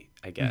lucky,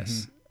 I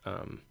guess.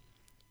 Mm-hmm.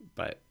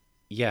 But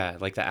yeah,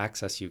 like the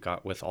access you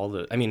got with all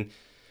the, I mean,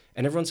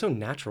 and everyone's so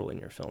natural in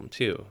your film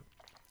too.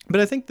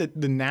 But I think that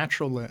the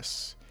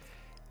naturalness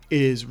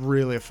is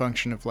really a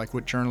function of like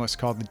what journalists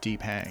call the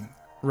deep hang,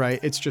 right?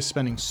 It's just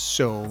spending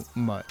so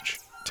much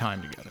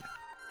time together.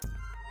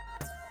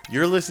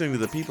 You're listening to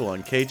The People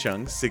on K-Chung,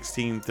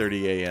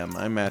 1630 AM.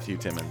 I'm Matthew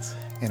Timmons.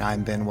 And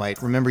I'm Ben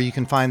White. Remember, you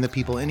can find The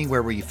People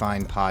anywhere where you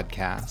find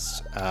podcasts,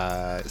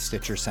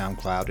 Stitcher,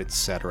 SoundCloud,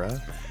 etc.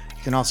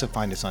 You can also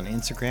find us on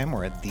Instagram.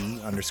 We're at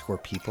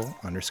 _people_radio.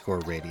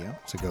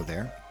 So go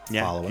there.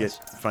 Yeah, follow us.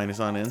 Find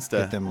us on Insta.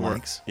 Get them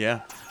links.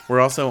 Yeah.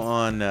 We're also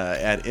on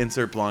at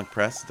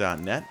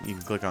insertblancpress.net. You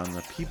can click on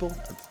The People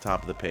at the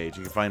top of the page.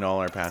 You can find all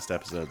our past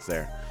episodes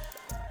there.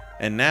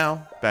 And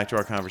now, back to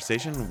our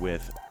conversation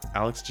with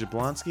Alex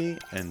Jablonski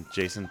and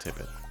Jason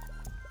Tippet.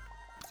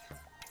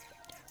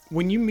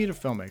 When you meet a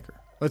filmmaker,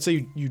 let's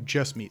say you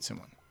just meet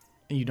someone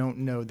and you don't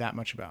know that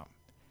much about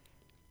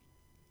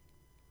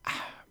them,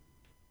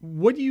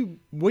 what do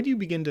you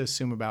begin to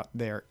assume about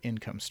their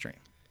income stream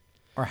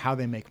or how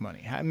they make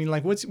money? I mean,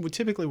 like, what do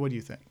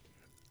you think?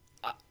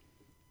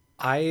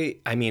 I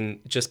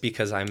mean, just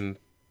because I'm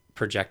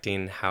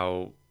projecting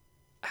how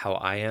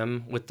I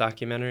am with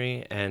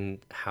documentary and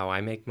how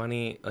I make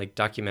money, like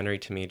documentary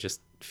to me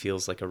just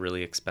feels like a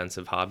really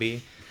expensive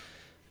hobby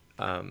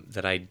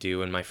that I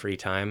do in my free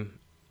time.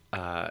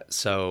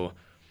 So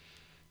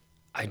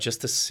I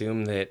just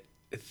assume that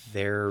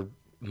they're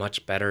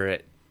much better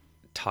at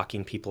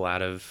talking people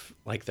out of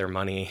like their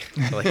money,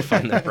 like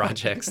fund their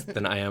projects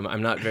than I am.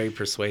 I'm not very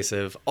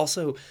persuasive.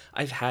 Also,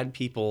 I've had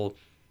people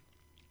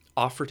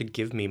offer to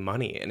give me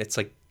money, and it's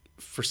like,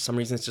 for some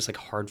reason, it's just like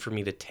hard for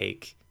me to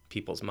take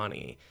people's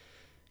money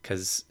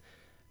because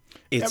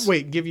it's...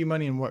 Wait, give you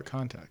money in what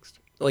context?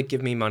 like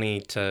give me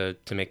money to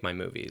make my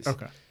movies.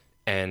 Okay.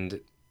 And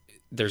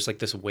there's like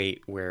this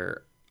weight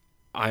where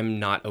I'm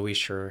not always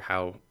sure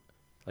how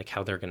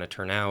they're going to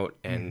turn out.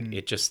 And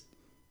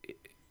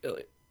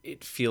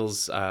it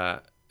feels,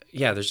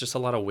 there's just a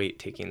lot of weight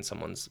taking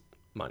someone's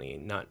money,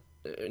 not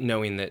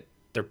knowing that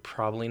they're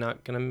probably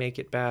not going to make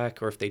it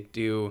back. Or if they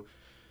do,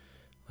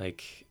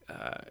 like,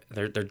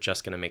 they're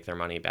just going to make their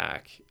money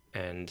back.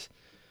 And,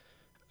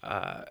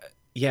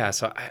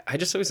 so I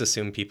just always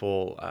assume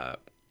people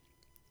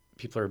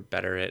are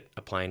better at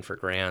applying for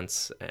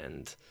grants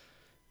and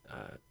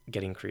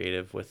getting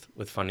creative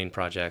with funding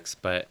projects.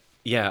 But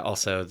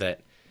also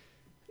that,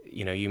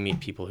 you meet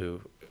people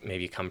who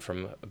maybe come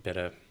from a bit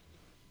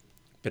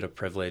of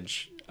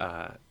privilege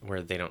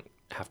where they don't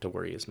have to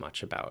worry as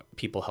much about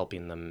people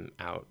helping them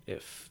out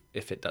if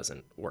it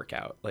doesn't work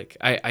out. Like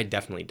I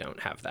definitely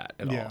don't have that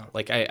at all.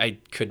 Like I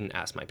couldn't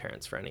ask my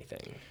parents for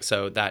anything.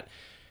 So that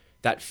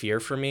fear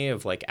for me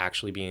of like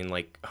actually being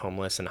like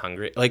homeless and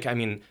hungry, like, I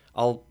mean,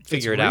 I'll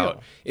figure it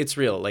out. It's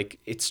real. Like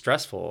it's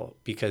stressful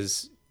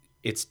because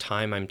it's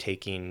time I'm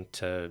taking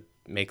to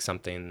make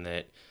something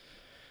that,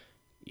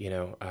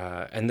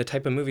 and the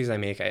type of movies I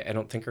make, I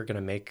don't think are going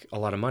to make a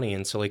lot of money.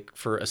 And so like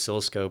for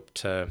Oscilloscope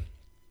to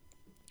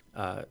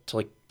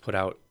like put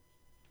out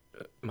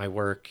my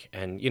work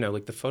and,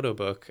 like the photo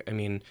book, I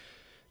mean,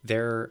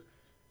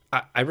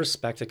 I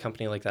respect a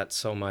company like that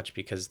so much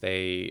because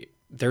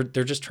they're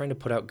just trying to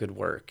put out good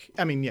work.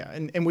 I mean, yeah.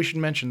 And we should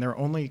mention there are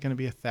only going to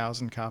be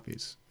 1,000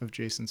 copies of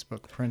Jason's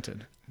book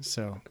printed.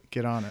 So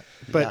get on it.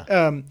 But,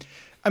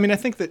 I mean, I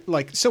think that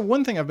like, so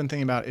one thing I've been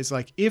thinking about is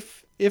like,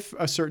 if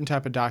a certain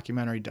type of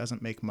documentary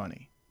doesn't make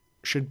money,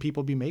 should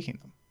people be making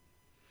them?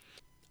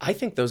 I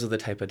think those are the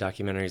type of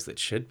documentaries that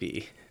should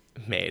be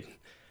made.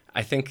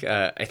 I think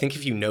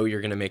if you know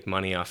you're going to make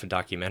money off a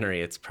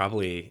documentary, it's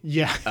probably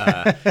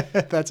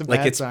that's a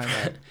like bad sign.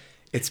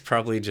 It's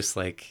probably just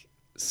like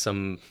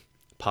some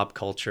pop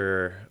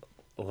culture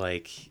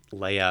like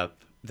layup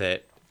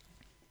that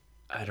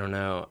I don't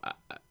know.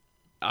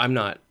 I'm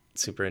not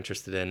super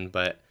interested in,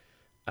 but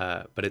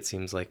it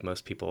seems like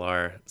most people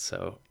are.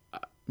 So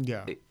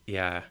yeah.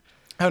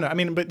 I don't know. I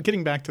mean, but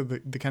getting back to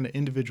the kind of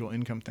individual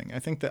income thing, I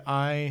think that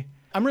I'm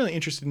really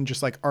interested in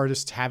just like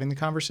artists having the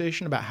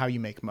conversation about how you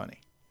make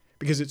money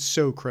because it's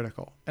so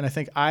critical. And I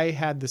think I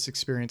had this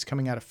experience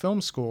coming out of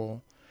film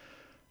school.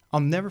 I'll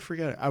never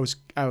forget it. I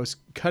was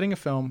cutting a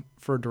film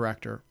for a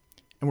director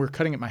and we were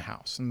cutting at my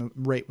house and the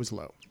rate was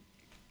low.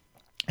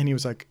 And he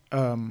was like,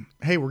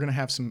 hey, we're going to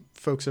have some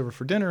folks over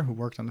for dinner who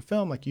worked on the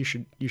film. Like you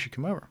should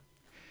come over.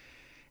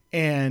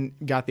 And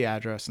got the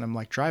address and I'm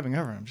like driving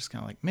over and I'm just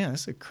kind of like, man,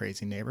 this is a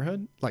crazy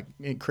neighborhood. Like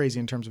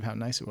crazy in terms of how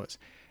nice it was.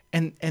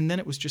 And then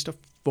it was just a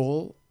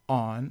full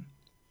on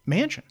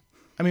mansion.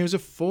 I mean, it was a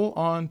full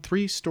on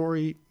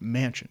 3-story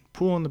mansion,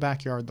 pool in the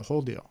backyard, the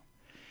whole deal.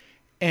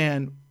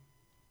 And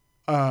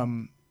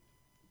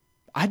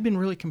I'd been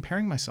really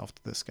comparing myself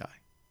to this guy.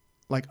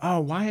 Like, oh,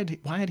 why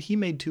had he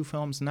made 2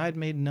 films and I'd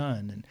made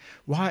none? And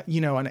why,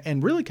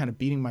 and really kind of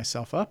beating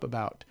myself up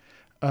about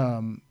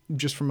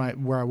just from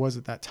where I was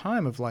at that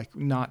time of like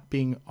not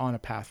being on a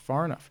path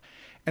far enough.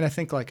 And I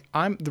think like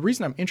the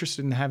reason I'm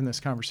interested in having this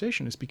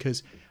conversation is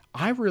because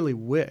I really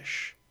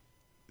wish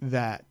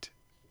that,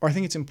 or I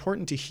think it's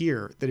important to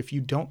hear that if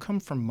you don't come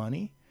from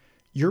money,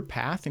 your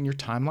path and your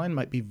timeline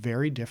might be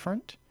very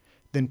different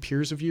than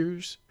peers of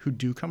yours who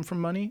do come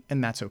from money.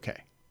 And that's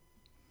okay.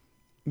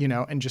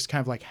 And just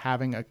kind of like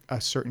having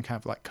a certain kind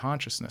of like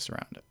consciousness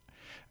around it.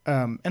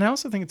 And I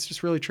also think it's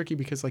just really tricky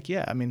because like,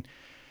 I mean,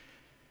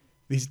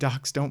 these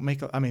docs don't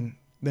make, I mean,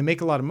 they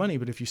make a lot of money,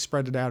 but if you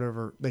spread it out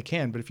over, they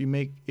can, but if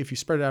you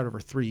spread it out over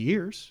 3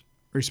 years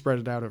or you spread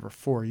it out over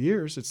 4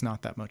 years, it's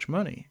not that much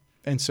money.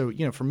 And so,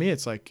 for me,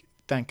 it's like,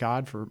 thank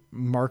God for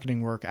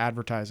marketing work,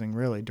 advertising,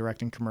 really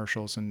directing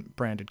commercials and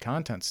branded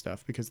content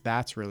stuff, because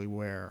that's really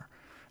where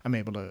I'm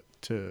able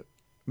to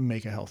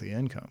make a healthy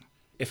income.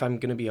 If I'm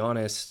going to be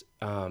honest,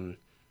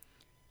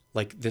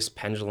 like this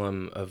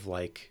pendulum of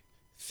like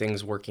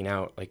things working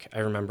out, like I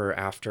remember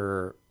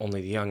after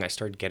Only the Young, I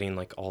started getting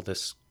like all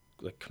this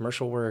like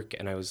commercial work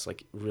and I was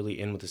like really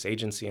in with this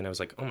agency and I was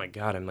like, oh my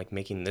God, I'm like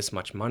making this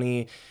much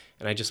money.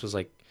 And I just was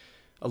like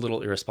a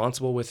little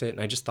irresponsible with it. And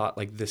I just thought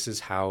like, this is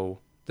how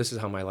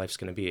my life's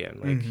going to be.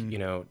 I'm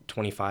like,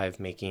 25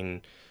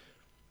 making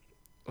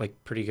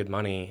like pretty good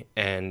money.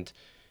 And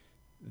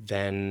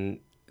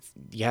then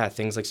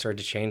things like started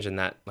to change and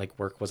that like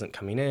work wasn't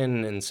coming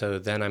in. And so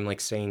then I'm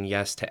like saying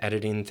yes to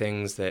editing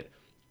things that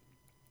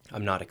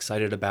I'm not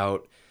excited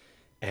about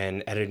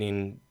and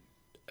editing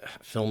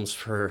films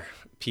for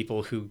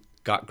people who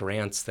got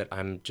grants that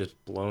I'm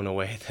just blown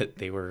away that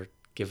they were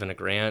given a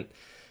grant,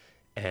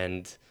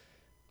 and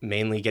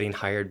mainly getting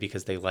hired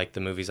because they like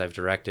the movies I've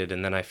directed.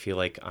 And then I feel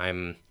like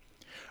I'm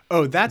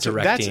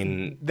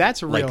directing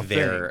that's a real like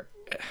thing.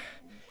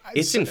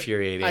 It's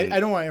infuriating. I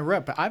don't want to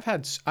interrupt, but I've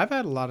had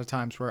a lot of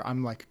times where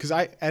I'm like, because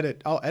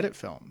I'll edit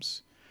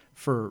films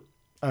for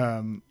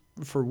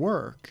for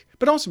work,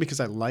 but also because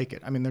I like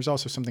it. I mean, there's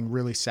also something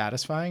really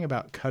satisfying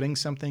about cutting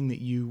something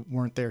that you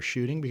weren't there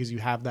shooting, because you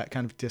have that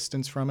kind of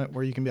distance from it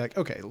where you can be like,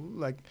 okay,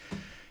 like,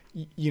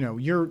 you know,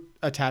 you're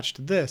attached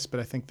to this, but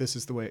I think this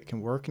is the way it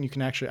can work. And you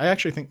can I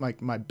actually think like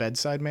my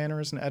bedside manner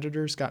as an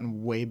editor has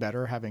gotten way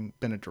better having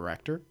been a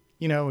director,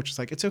 you know, which is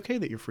like, it's okay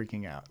that you're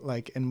freaking out.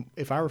 Like, and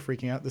if I were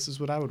freaking out, this is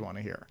what I would want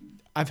to hear.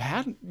 I've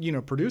had, you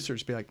know,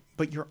 producers be like,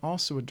 but you're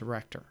also a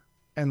director.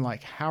 And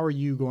like, how are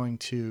you going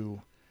to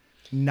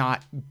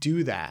not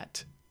do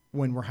that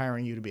when we're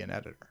hiring you to be an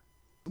editor?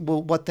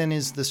 Well, what then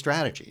is the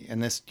strategy?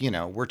 And this, you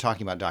know, we're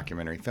talking about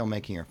documentary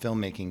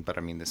filmmaking, but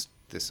I mean, this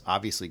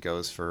obviously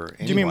goes for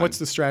anyone. Do you mean what's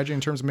the strategy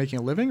in terms of making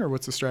a living, or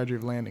what's the strategy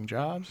of landing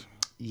jobs?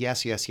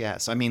 Yes.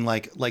 I mean,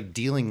 like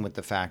dealing with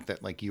the fact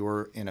that like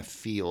you're in a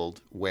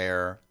field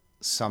where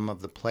some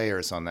of the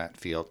players on that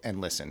field, and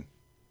listen,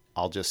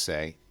 I'll just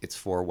say it's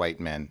 4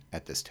 white men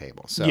at this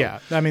table. So yeah,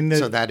 I mean,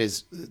 so that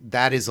is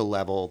a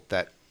level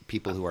that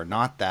people who are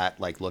not that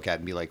like look at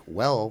and be like,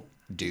 well,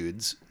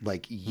 dudes,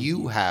 like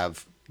you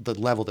have the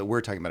level that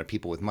we're talking about of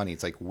people with money.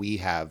 It's like we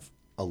have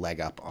a leg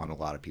up on a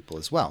lot of people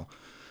as well.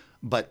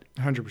 But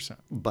 100%.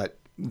 But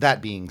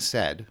that being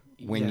said,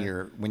 when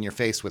Yeah. you're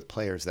faced with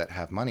players that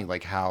have money,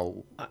 like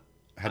how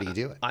do you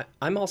do it?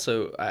 I'm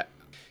also,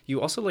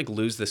 you also like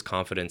lose this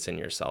confidence in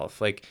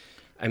yourself. Like,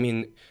 I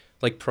mean,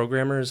 like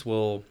programmers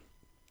will,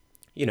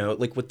 you know,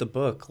 like with the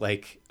book,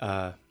 like,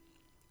 I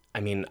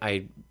mean,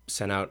 I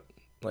sent out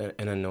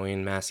an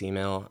annoying mass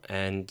email,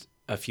 and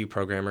a few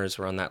programmers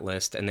were on that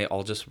list, and they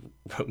all just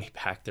wrote me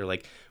back. They're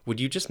like,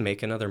 would you just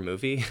make another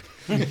movie?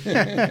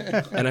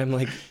 And I'm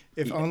like,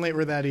 If only it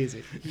were that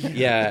easy.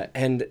 yeah.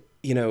 And,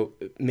 you know,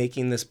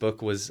 making this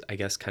book was, I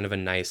guess, kind of a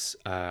nice,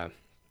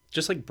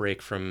 just like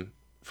break from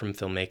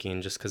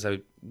filmmaking, just because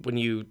when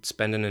you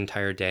spend an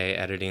entire day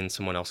editing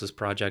someone else's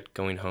project,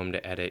 going home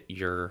to edit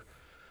your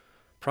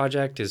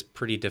project is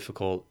pretty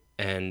difficult.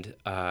 And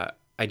I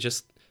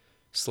just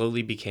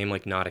slowly became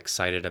like not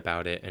excited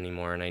about it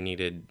anymore. And I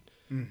needed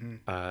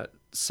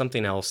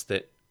something else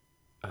that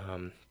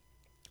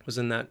was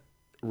in that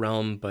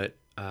realm, but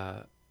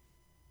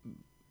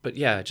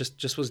yeah,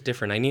 just was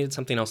different. I needed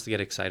something else to get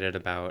excited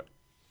about.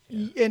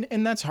 Yeah.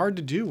 And that's hard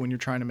to do when you're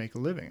trying to make a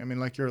living. I mean,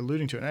 like you're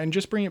alluding to it. And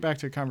just bring it back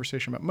to a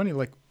conversation about money.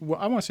 Like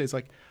what I want to say is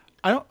like,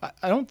 I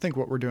don't think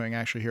what we're doing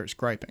actually here is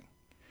griping,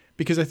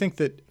 because I think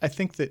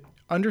that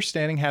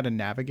understanding how to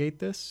navigate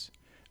this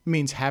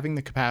means having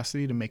the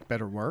capacity to make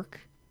better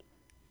work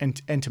and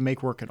to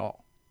make work at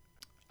all.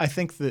 I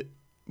think that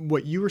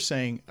what you were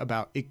saying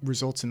about it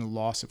results in a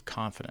loss of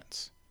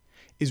confidence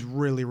is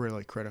really,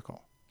 really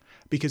critical,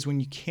 because when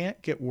you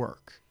can't get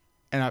work,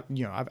 and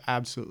I've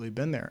absolutely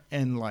been there,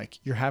 and like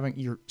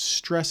you're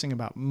stressing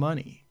about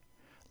money,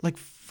 like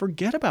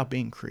forget about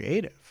being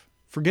creative,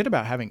 forget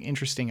about having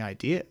interesting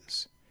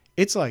ideas.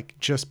 It's like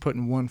just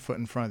putting one foot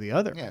in front of the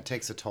other. Yeah, it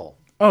takes a toll.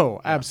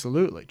 Oh,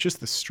 absolutely. Just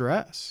the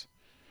stress.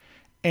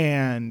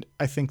 And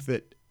I think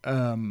that,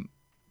 I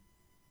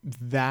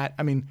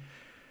mean,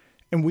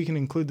 and we can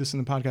include this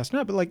in the podcast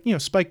now, but like, you know,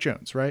 Spike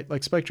Jonze, right?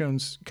 Like Spike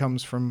Jonze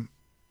comes from,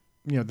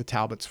 you know, the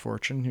Talbot's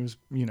fortune. He was,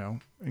 you know,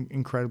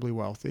 incredibly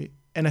wealthy.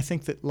 And I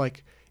think that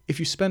like, if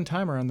you spend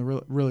time around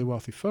the really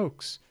wealthy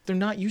folks, they're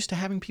not used to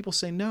having people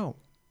say no.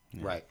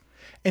 Yeah. Right.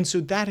 And so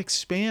that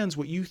expands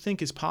what you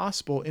think is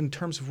possible in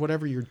terms of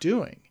whatever you're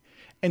doing.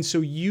 And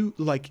so you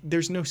like,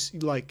 there's no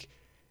like,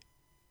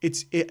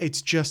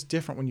 it's just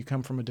different when you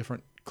come from a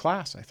different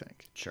class, I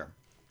think. Sure.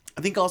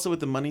 I think also with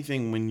the money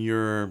thing, when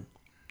your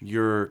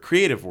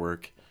creative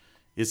work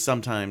is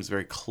sometimes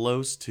very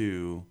close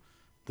to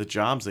the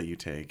jobs that you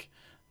take,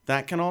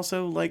 that can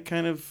also like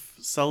kind of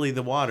sully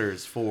the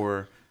waters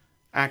for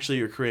actually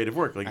your creative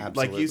work. Like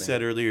Absolutely. you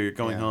said earlier, you're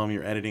going home,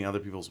 you're editing other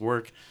people's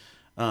work,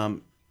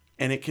 and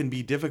it can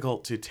be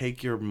difficult to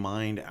take your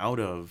mind out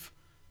of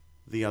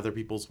the other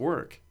people's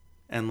work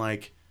and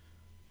like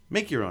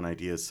make your own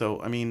ideas.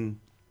 So I mean,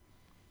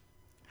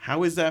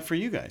 how is that for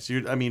you guys?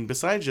 I mean,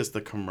 besides just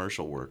the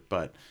commercial work,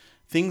 but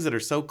things that are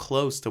so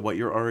close to what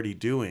you're already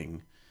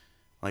doing,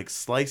 like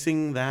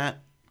slicing that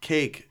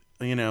cake,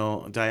 you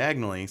know,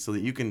 diagonally so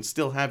that you can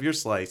still have your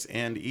slice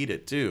and eat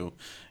it too,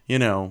 you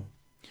know.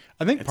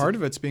 I think part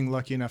of it's being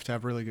lucky enough to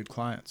have really good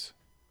clients.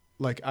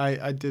 Like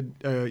I did,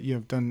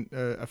 done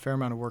a fair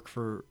amount of work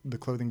for the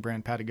clothing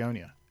brand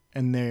Patagonia,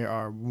 and they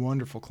are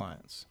wonderful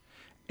clients.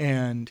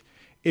 And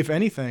if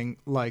anything,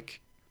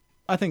 like,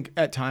 I think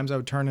at times I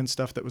would turn in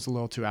stuff that was a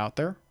little too out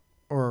there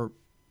or,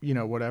 you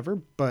know, whatever.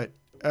 But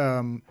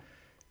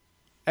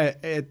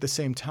at the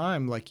same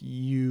time, like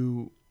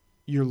you're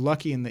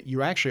lucky in that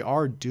you actually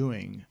are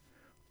doing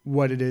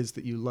what it is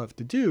that you love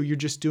to do. You're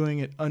just doing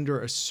it under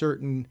a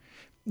certain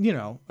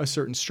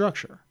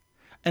structure.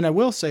 And I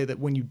will say that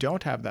when you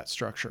don't have that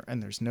structure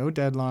and there's no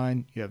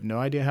deadline, you have no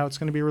idea how it's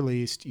going to be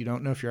released, you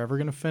don't know if you're ever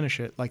going to finish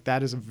it, like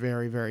that is a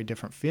very, very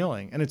different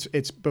feeling. And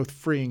it's both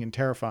freeing and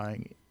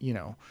terrifying, you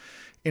know,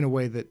 in a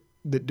way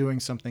that doing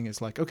something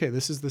is like, okay,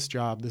 this is this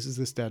job, this is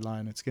this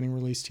deadline, it's getting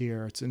released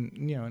here, it's in,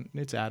 you know,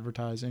 it's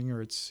advertising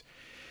or it's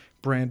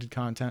branded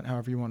content,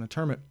 however you want to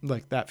term it,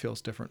 like that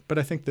feels different. But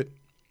I think that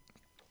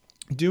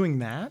doing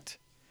that,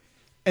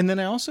 and then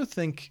I also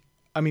think,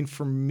 I mean,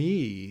 for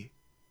me,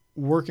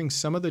 working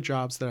some of the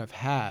jobs that I've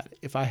had,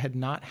 if I had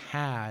not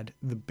had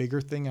the bigger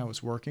thing I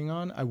was working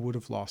on, I would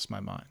have lost my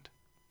mind.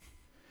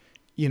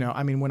 You know,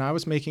 I mean, when I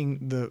was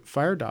making the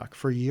fire doc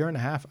for a year and a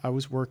half, I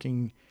was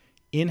working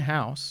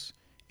in-house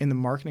in the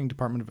marketing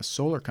department of a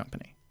solar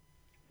company.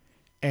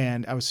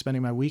 And I was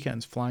spending my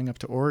weekends flying up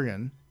to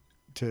Oregon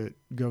to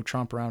go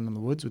tromp around in the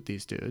woods with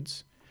these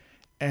dudes.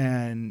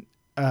 And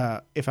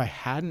if I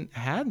hadn't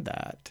had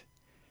that,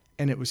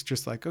 and it was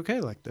just like, okay,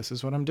 like this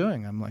is what I'm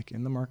doing. I'm like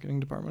in the marketing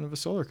department of a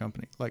solar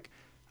company. Like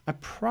I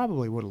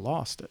probably would have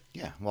lost it.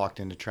 Yeah, walked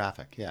into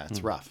traffic. Yeah,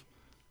 it's rough.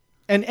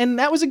 And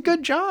that was a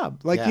good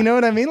job. Like, Yeah. you know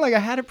what I mean? Like I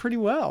had it pretty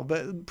well,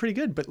 but pretty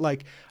good. But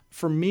like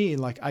for me,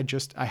 like I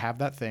have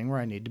that thing where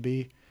I need to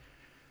be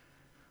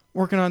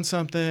working on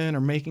something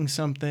or making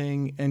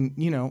something. And,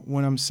 you know,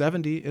 when I'm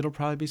 70, it'll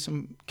probably be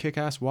some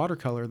kick-ass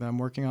watercolor that I'm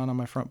working on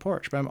my front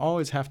porch. But I'm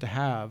always have to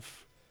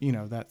have, you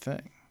know, that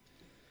thing.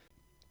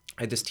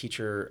 I had this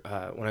teacher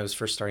when I was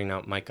first starting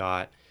out, Mike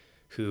Ott,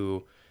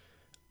 who,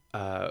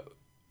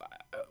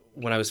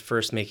 when I was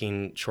first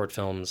making short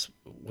films,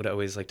 would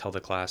always like tell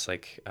the class,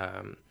 like,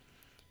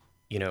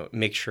 you know,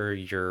 make sure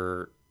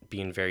you're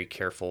being very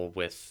careful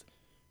with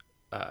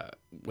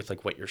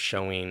like what you're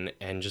showing,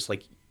 and just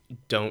like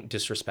don't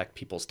disrespect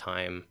people's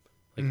time.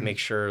 Like make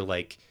sure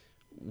like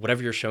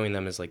whatever you're showing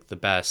them is like the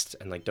best,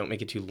 and like don't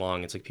make it too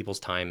long. It's like people's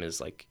time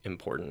is like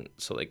important,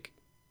 so like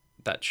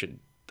that should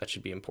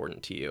be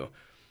important to you.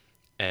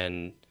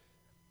 And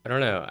I don't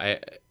know,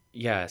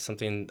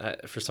 something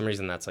that for some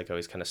reason that's like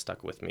always kind of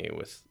stuck with me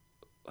with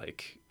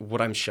like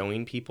what I'm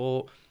showing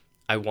people.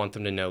 I want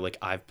them to know like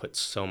I've put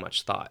so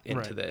much thought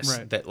into this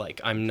that like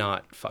I'm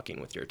not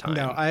fucking with your time.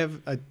 No, I have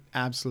an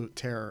absolute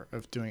terror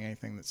of doing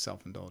anything that's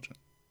self-indulgent.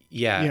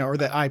 Yeah. You know, or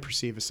that I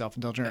perceive as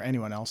self-indulgent or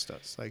anyone else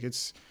does. Like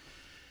it's...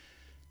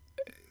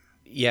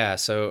 Yeah,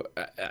 so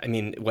I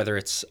mean, whether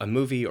it's a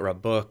movie or a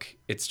book,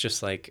 it's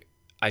just like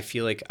I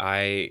feel like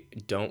I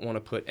don't want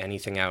to put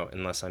anything out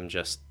unless I'm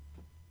just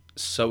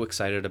so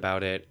excited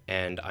about it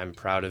and I'm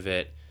proud of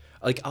it.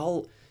 Like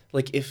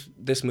if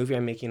this movie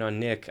I'm making on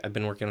Nick, I've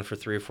been working on for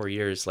 3 or 4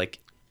 years, like,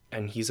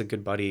 and he's a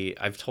good buddy.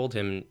 I've told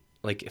him,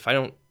 like, if I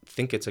don't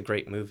think it's a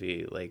great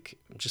movie, like,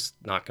 I'm just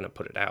not going to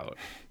put it out.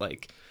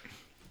 Like,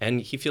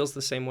 and he feels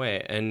the same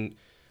way. And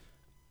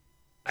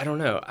I don't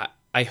know.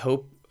 I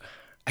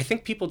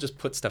think people just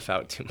put stuff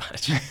out too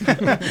much.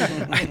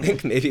 I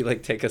think maybe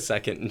like take a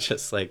second and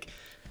just like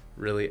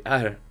really,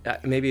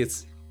 maybe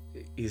it's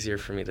easier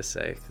for me to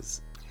say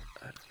because.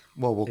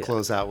 Well, we'll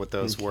close out with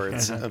those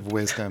words of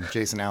wisdom.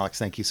 Jason, Alex,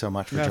 thank you so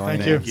much for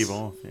joining thank you. us. Thank you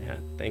both. Yeah,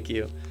 thank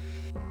you.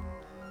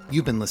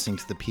 You've been listening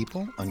to The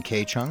People on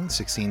K-Chung,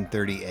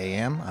 1630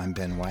 AM. I'm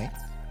Ben White.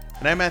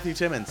 And I'm Matthew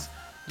Timmons.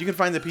 You can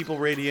find The People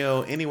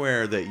Radio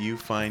anywhere that you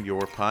find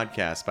your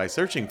podcast by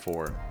searching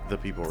for The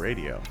People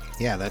Radio.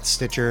 Yeah, that's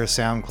Stitcher,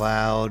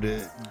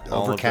 SoundCloud,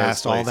 All of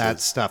Overcast, those all that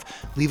places.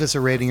 stuff. Leave us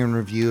a rating and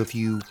review if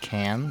you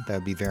can. That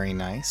would be very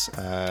nice.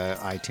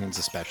 iTunes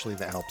especially,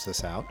 that helps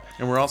us out.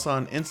 And we're also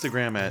on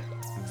Instagram at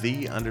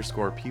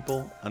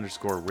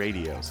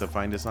 _people_radio. So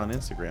find us on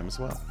Instagram as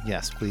well.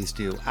 Yes, please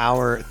do.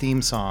 Our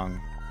theme song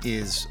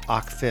is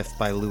Oct Fifth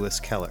by Lewis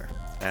Keller.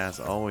 As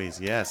always,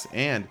 yes.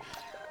 And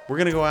we're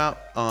going to go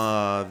out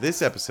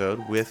this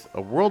episode with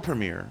a world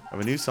premiere of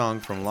a new song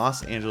from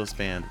Los Angeles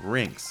band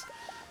Rinks.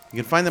 You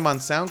can find them on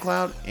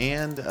SoundCloud,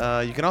 and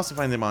you can also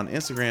find them on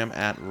Instagram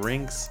at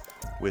Rinks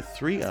with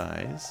 3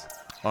 I's,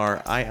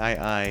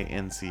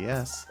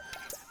 RIIINCS.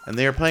 And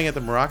they are playing at the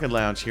Moroccan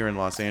Lounge here in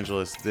Los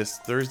Angeles this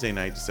Thursday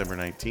night, December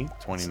 19th,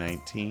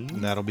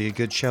 2019. That'll be a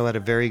good show at a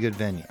very good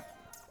venue.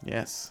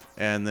 Yes.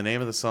 And the name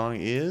of the song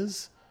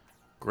is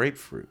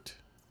Grapefruit.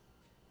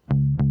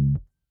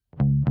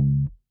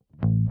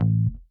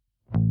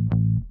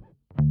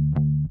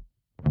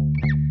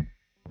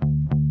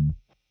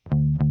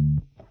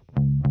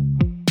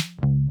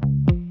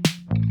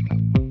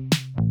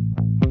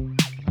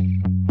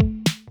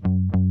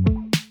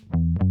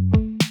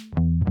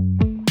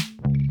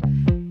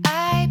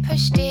 I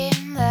pushed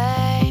in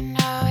line,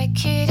 no, I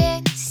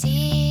couldn't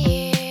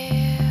see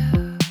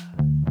you.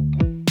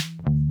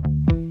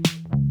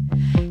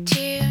 2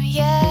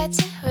 yards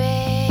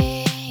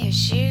away, your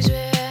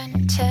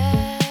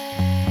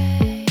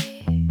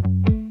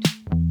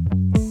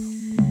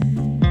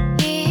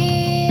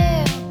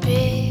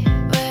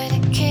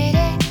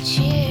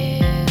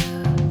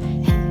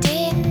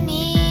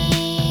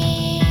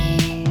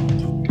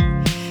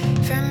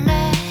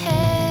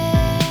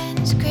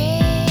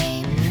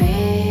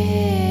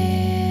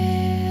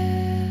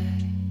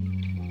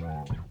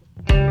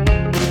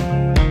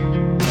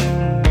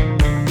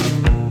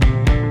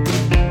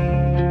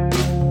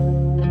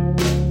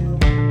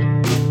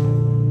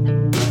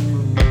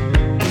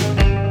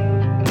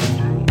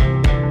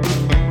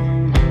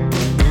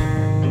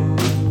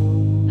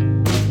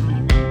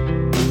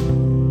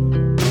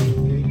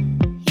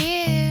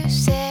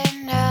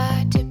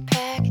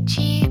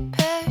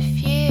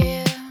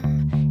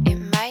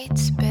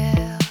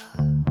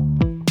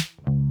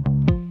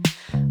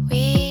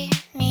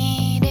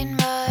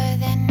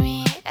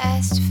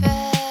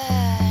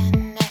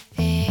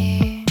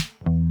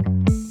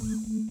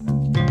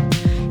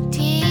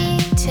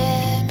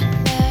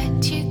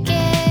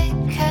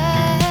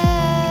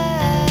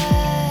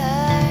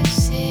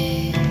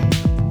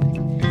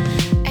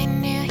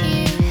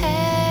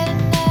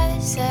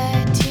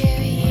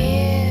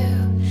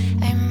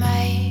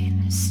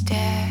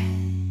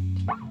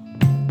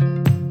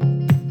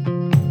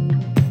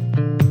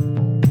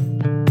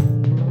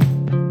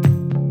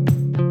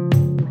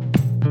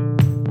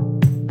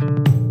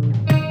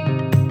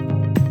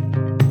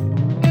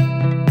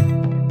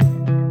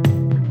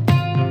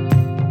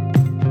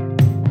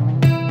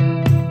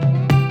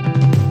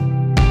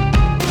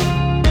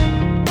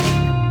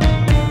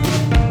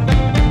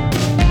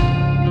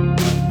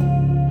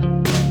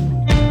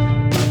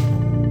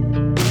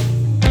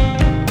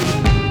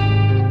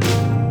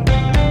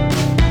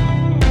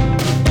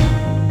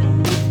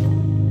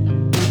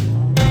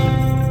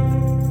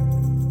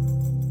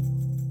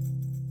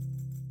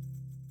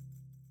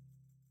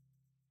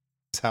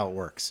how it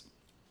works.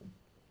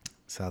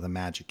 That's how the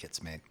magic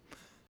gets made.